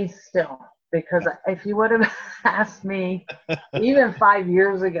I'm amazed still, because if you would have asked me even 5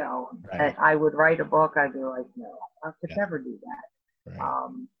 years ago that I would write a book, I'd be like, no, I could never do that.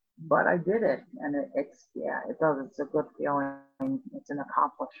 But I did it, and it does. It's a good feeling. It's an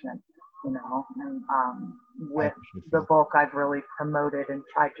accomplishment, you know. And with the book, I've really promoted and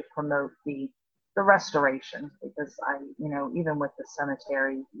tried to promote the restoration, because you know, even with the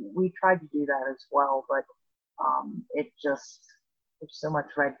cemetery, we tried to do that as well, but there's so much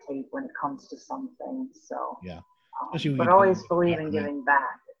red tape when it comes to some things. So but always believe in giving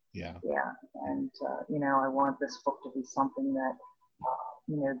back. Yeah. And you know, I want this book to be something that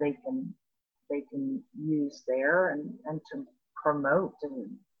you know, they can use there and to promote. And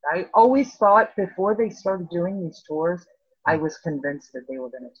I always thought, before they started doing these tours, I was convinced that they were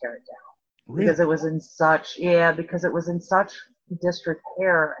going to tear it down. Really? Because it was in such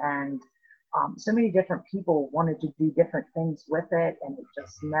disrepair, and so many different people wanted to do different things with it, and it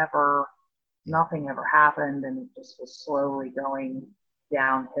just nothing ever happened, and it just was slowly going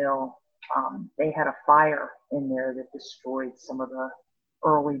downhill. They had a fire in there that destroyed some of the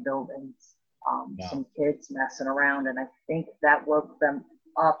early buildings, some kids messing around, and I think that woke them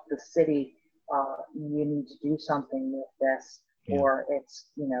up. The city, you need to do something with this, or it's,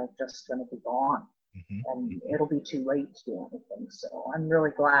 you know, just going to be gone, and it'll be too late to do anything. So I'm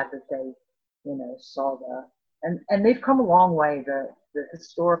really glad that they, you know, saw and they've come a long way. The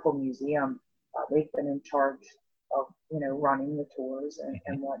historical museum, they've been in charge of, you know, running the tours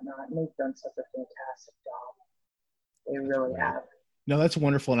and whatnot, and they've done such a fantastic job. They really have. No, that's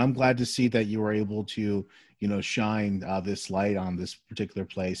wonderful, and I'm glad to see that you were able to, you know, shine this light on this particular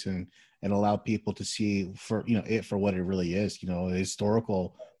place and allow people to see, for, you know, it for what it really is, you know, a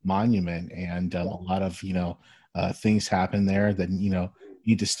historical monument, and a lot of, you know, things happen there that, you know,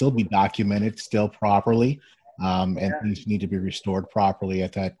 need to still be documented still properly, and things need to be restored properly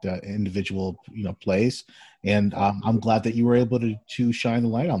at that individual, you know, place. And I'm glad that you were able to shine the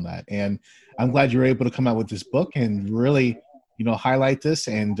light on that, and I'm glad you were able to come out with this book and really, you know, highlight this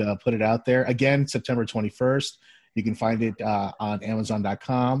and put it out there. Again, September 21st. You can find it on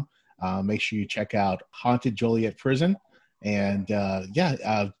Amazon.com. make sure you check out Haunted Joliet Prison. And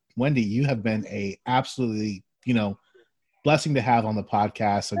Wendy, you have been a absolutely, blessing to have on the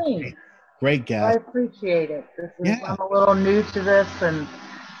podcast. A great guest. I appreciate it. I'm a little new to this, and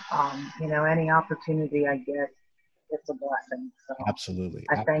any opportunity I get, it's a blessing. So absolutely.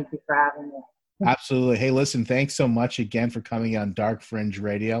 I thank you for having me. Absolutely. Hey, listen, thanks so much again for coming on Dark Fringe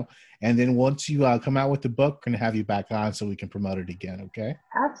Radio. And then once you come out with the book, we're going to have you back on so we can promote it again, okay?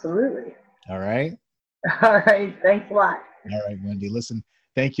 Absolutely. All right? All right. Thanks a lot. All right, Wendy. Listen,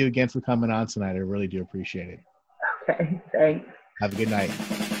 thank you again for coming on tonight. I really do appreciate it. Okay, thanks. Have a good night.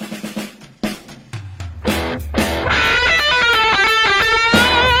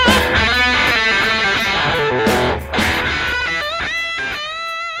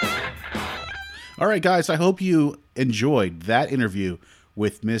 All right, guys, I hope you enjoyed that interview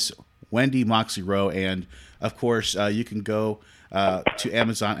with Miss Wendy Moxley Rowe. And, of course, you can go to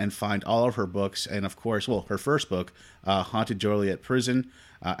Amazon and find all of her books. And, of course, her first book, Haunted Joliet Prison,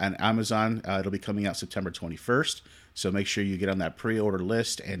 on Amazon. It'll be coming out September 21st. So make sure you get on that pre-order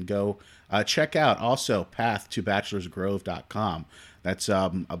list and go check out also path2bachelorsgrove.com. That's a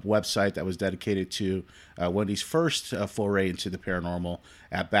website that was dedicated to Wendy's first foray into the paranormal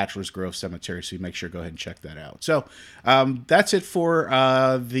at Bachelor's Grove Cemetery. So you make sure to go ahead and check that out. So that's it for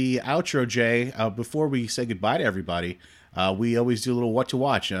the outro, Jay. Before we say goodbye to everybody, we always do a little what to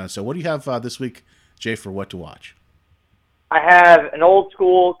watch. So what do you have this week, Jay, for what to watch? I have an old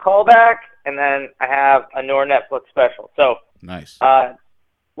school callback, and then I have a newer Netflix special. So nice.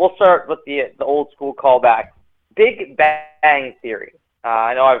 We'll start with the old school callback. Big Bang Theory.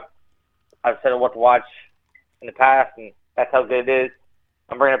 I know I've said what to watch in the past, and that's how good it is.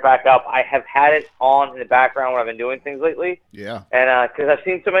 I'm bringing it back up. I have had it on in the background when I've been doing things lately. Yeah. And because I've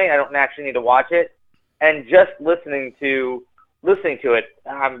seen so many, I don't actually need to watch it. And just listening to it,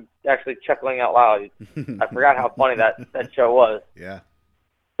 I'm actually chuckling out loud. I forgot how funny that show was. Yeah.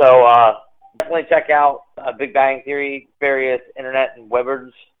 So definitely check out Big Bang Theory, various internet and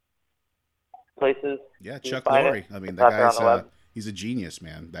Webbers places. Yeah, Chuck Lorre. I mean, that guy's he's a genius,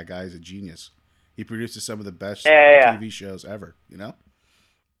 man. That guy's a genius. He produces some of the best TV shows ever. Yeah,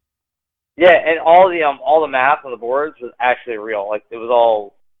 and all the math on the boards was actually real. Like it was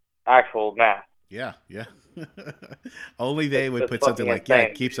all actual math. Yeah. Only they would put something like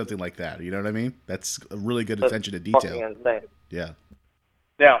keep something like that. You know what I mean? That's a really good attention to detail. Insane. Yeah.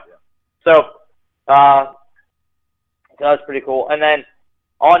 So that's pretty cool. And then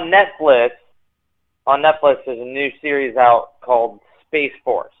on Netflix, there's a new series out called Space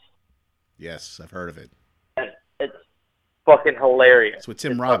Force. Yes, I've heard of it. And it's fucking hilarious. It's with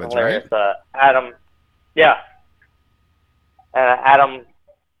Tim Robbins, right? Adam, yeah. And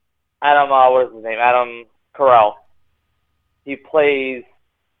Adam, what is his name? Adam Carell. He plays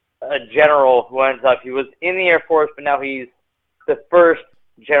a general who he was in the Air Force, but now he's the first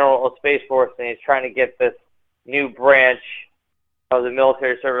general of Space Force, and he's trying to get this new branch of the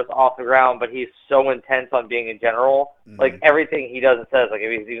military service off the ground, but he's so intense on being a general. Mm-hmm. Like, everything he does and says, like,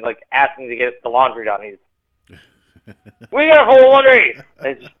 if he's even, like, asking to get the laundry done, he's, we got a whole laundry!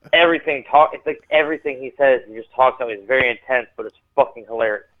 It's just it's like everything he says, he just talks about. He's very intense, but it's fucking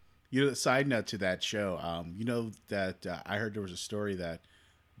hilarious. Side note to that show, that I heard there was a story that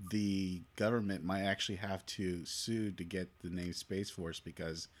the government might actually have to sue to get the name Space Force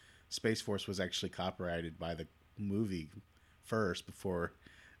because Space Force was actually copyrighted by the movie first before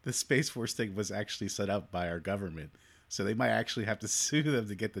the Space Force thing was actually set up by our government. So they might actually have to sue them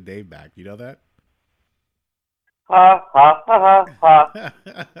to get the name back. You know that? Ha, ha, ha, ha, ha.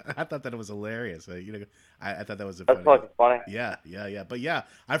 I thought that it was hilarious. I thought that was That's fucking funny. Yeah. But yeah,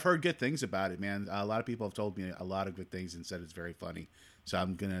 I've heard good things about it, man. A lot of people have told me a lot of good things and said it's very funny. So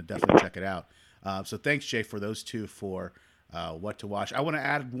I'm going to definitely check it out. So thanks, Jay, for those two for what to watch. I want to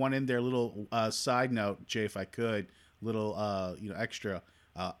add one in there, little side note, Jay, if I could, little extra.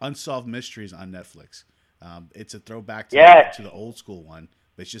 Unsolved Mysteries on Netflix. It's a throwback to the old school one,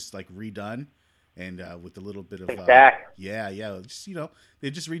 but it's just like redone. And with a little bit of just they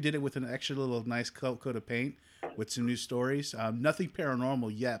just redid it with an extra little nice coat of paint with some new stories. Nothing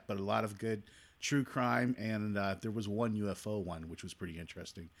paranormal yet, but a lot of good true crime, and there was one UFO one which was pretty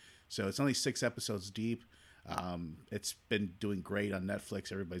interesting. So it's only 6 episodes deep. It's been doing great on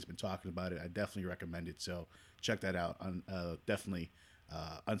Netflix. Everybody's been talking about it. I definitely recommend it. So check that out. Definitely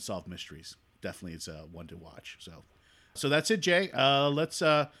Unsolved Mysteries. Definitely it's one to watch. So that's it, Jay. Let's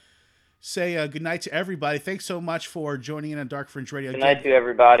say good night to everybody. Thanks so much for joining in on Dark Fringe Radio. Good night to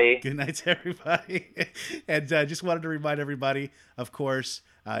everybody. Good night to everybody. And just wanted to remind everybody, of course,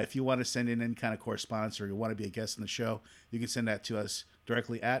 if you want to send in any kind of correspondence or you want to be a guest on the show, you can send that to us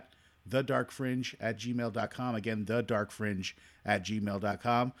directly at thedarkfringe@gmail.com. Again,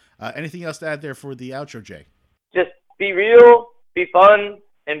 thedarkfringe@gmail.com. Anything else to add there for the outro, Jay? Just be real, be fun,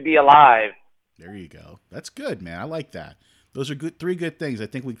 and be alive. There you go. That's good, man. I like that. Those are three good things I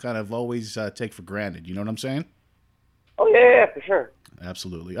think we kind of always take for granted. You know what I'm saying? Oh, yeah, for sure.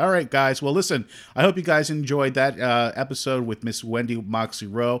 Absolutely. All right, guys. Well, listen, I hope you guys enjoyed that episode with Miss Wendy Moxley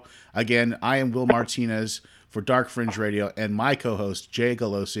Rowe. Again, I am Will Martinez for Dark Fringe Radio and my co-host, Jay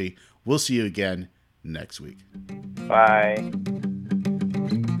Galosi. We'll see you again next week. Bye.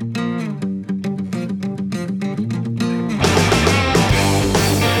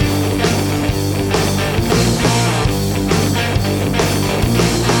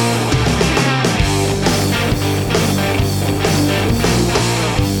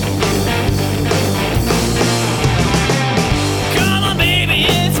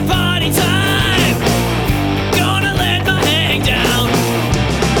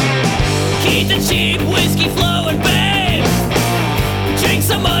 Cheap whiskey flowing, babe. Drink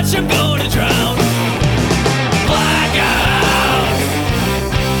so much I'm gonna drown. Blackout,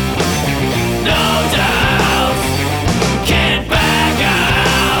 no doubt. Can't back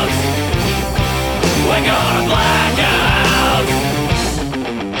out. We're gonna black out.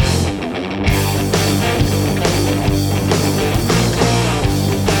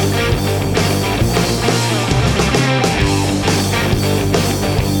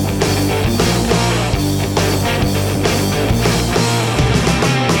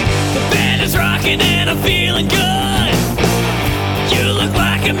 And I'm feeling good. You look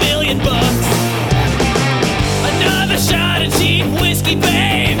like $1 million. Another shot of cheap whiskey, babe.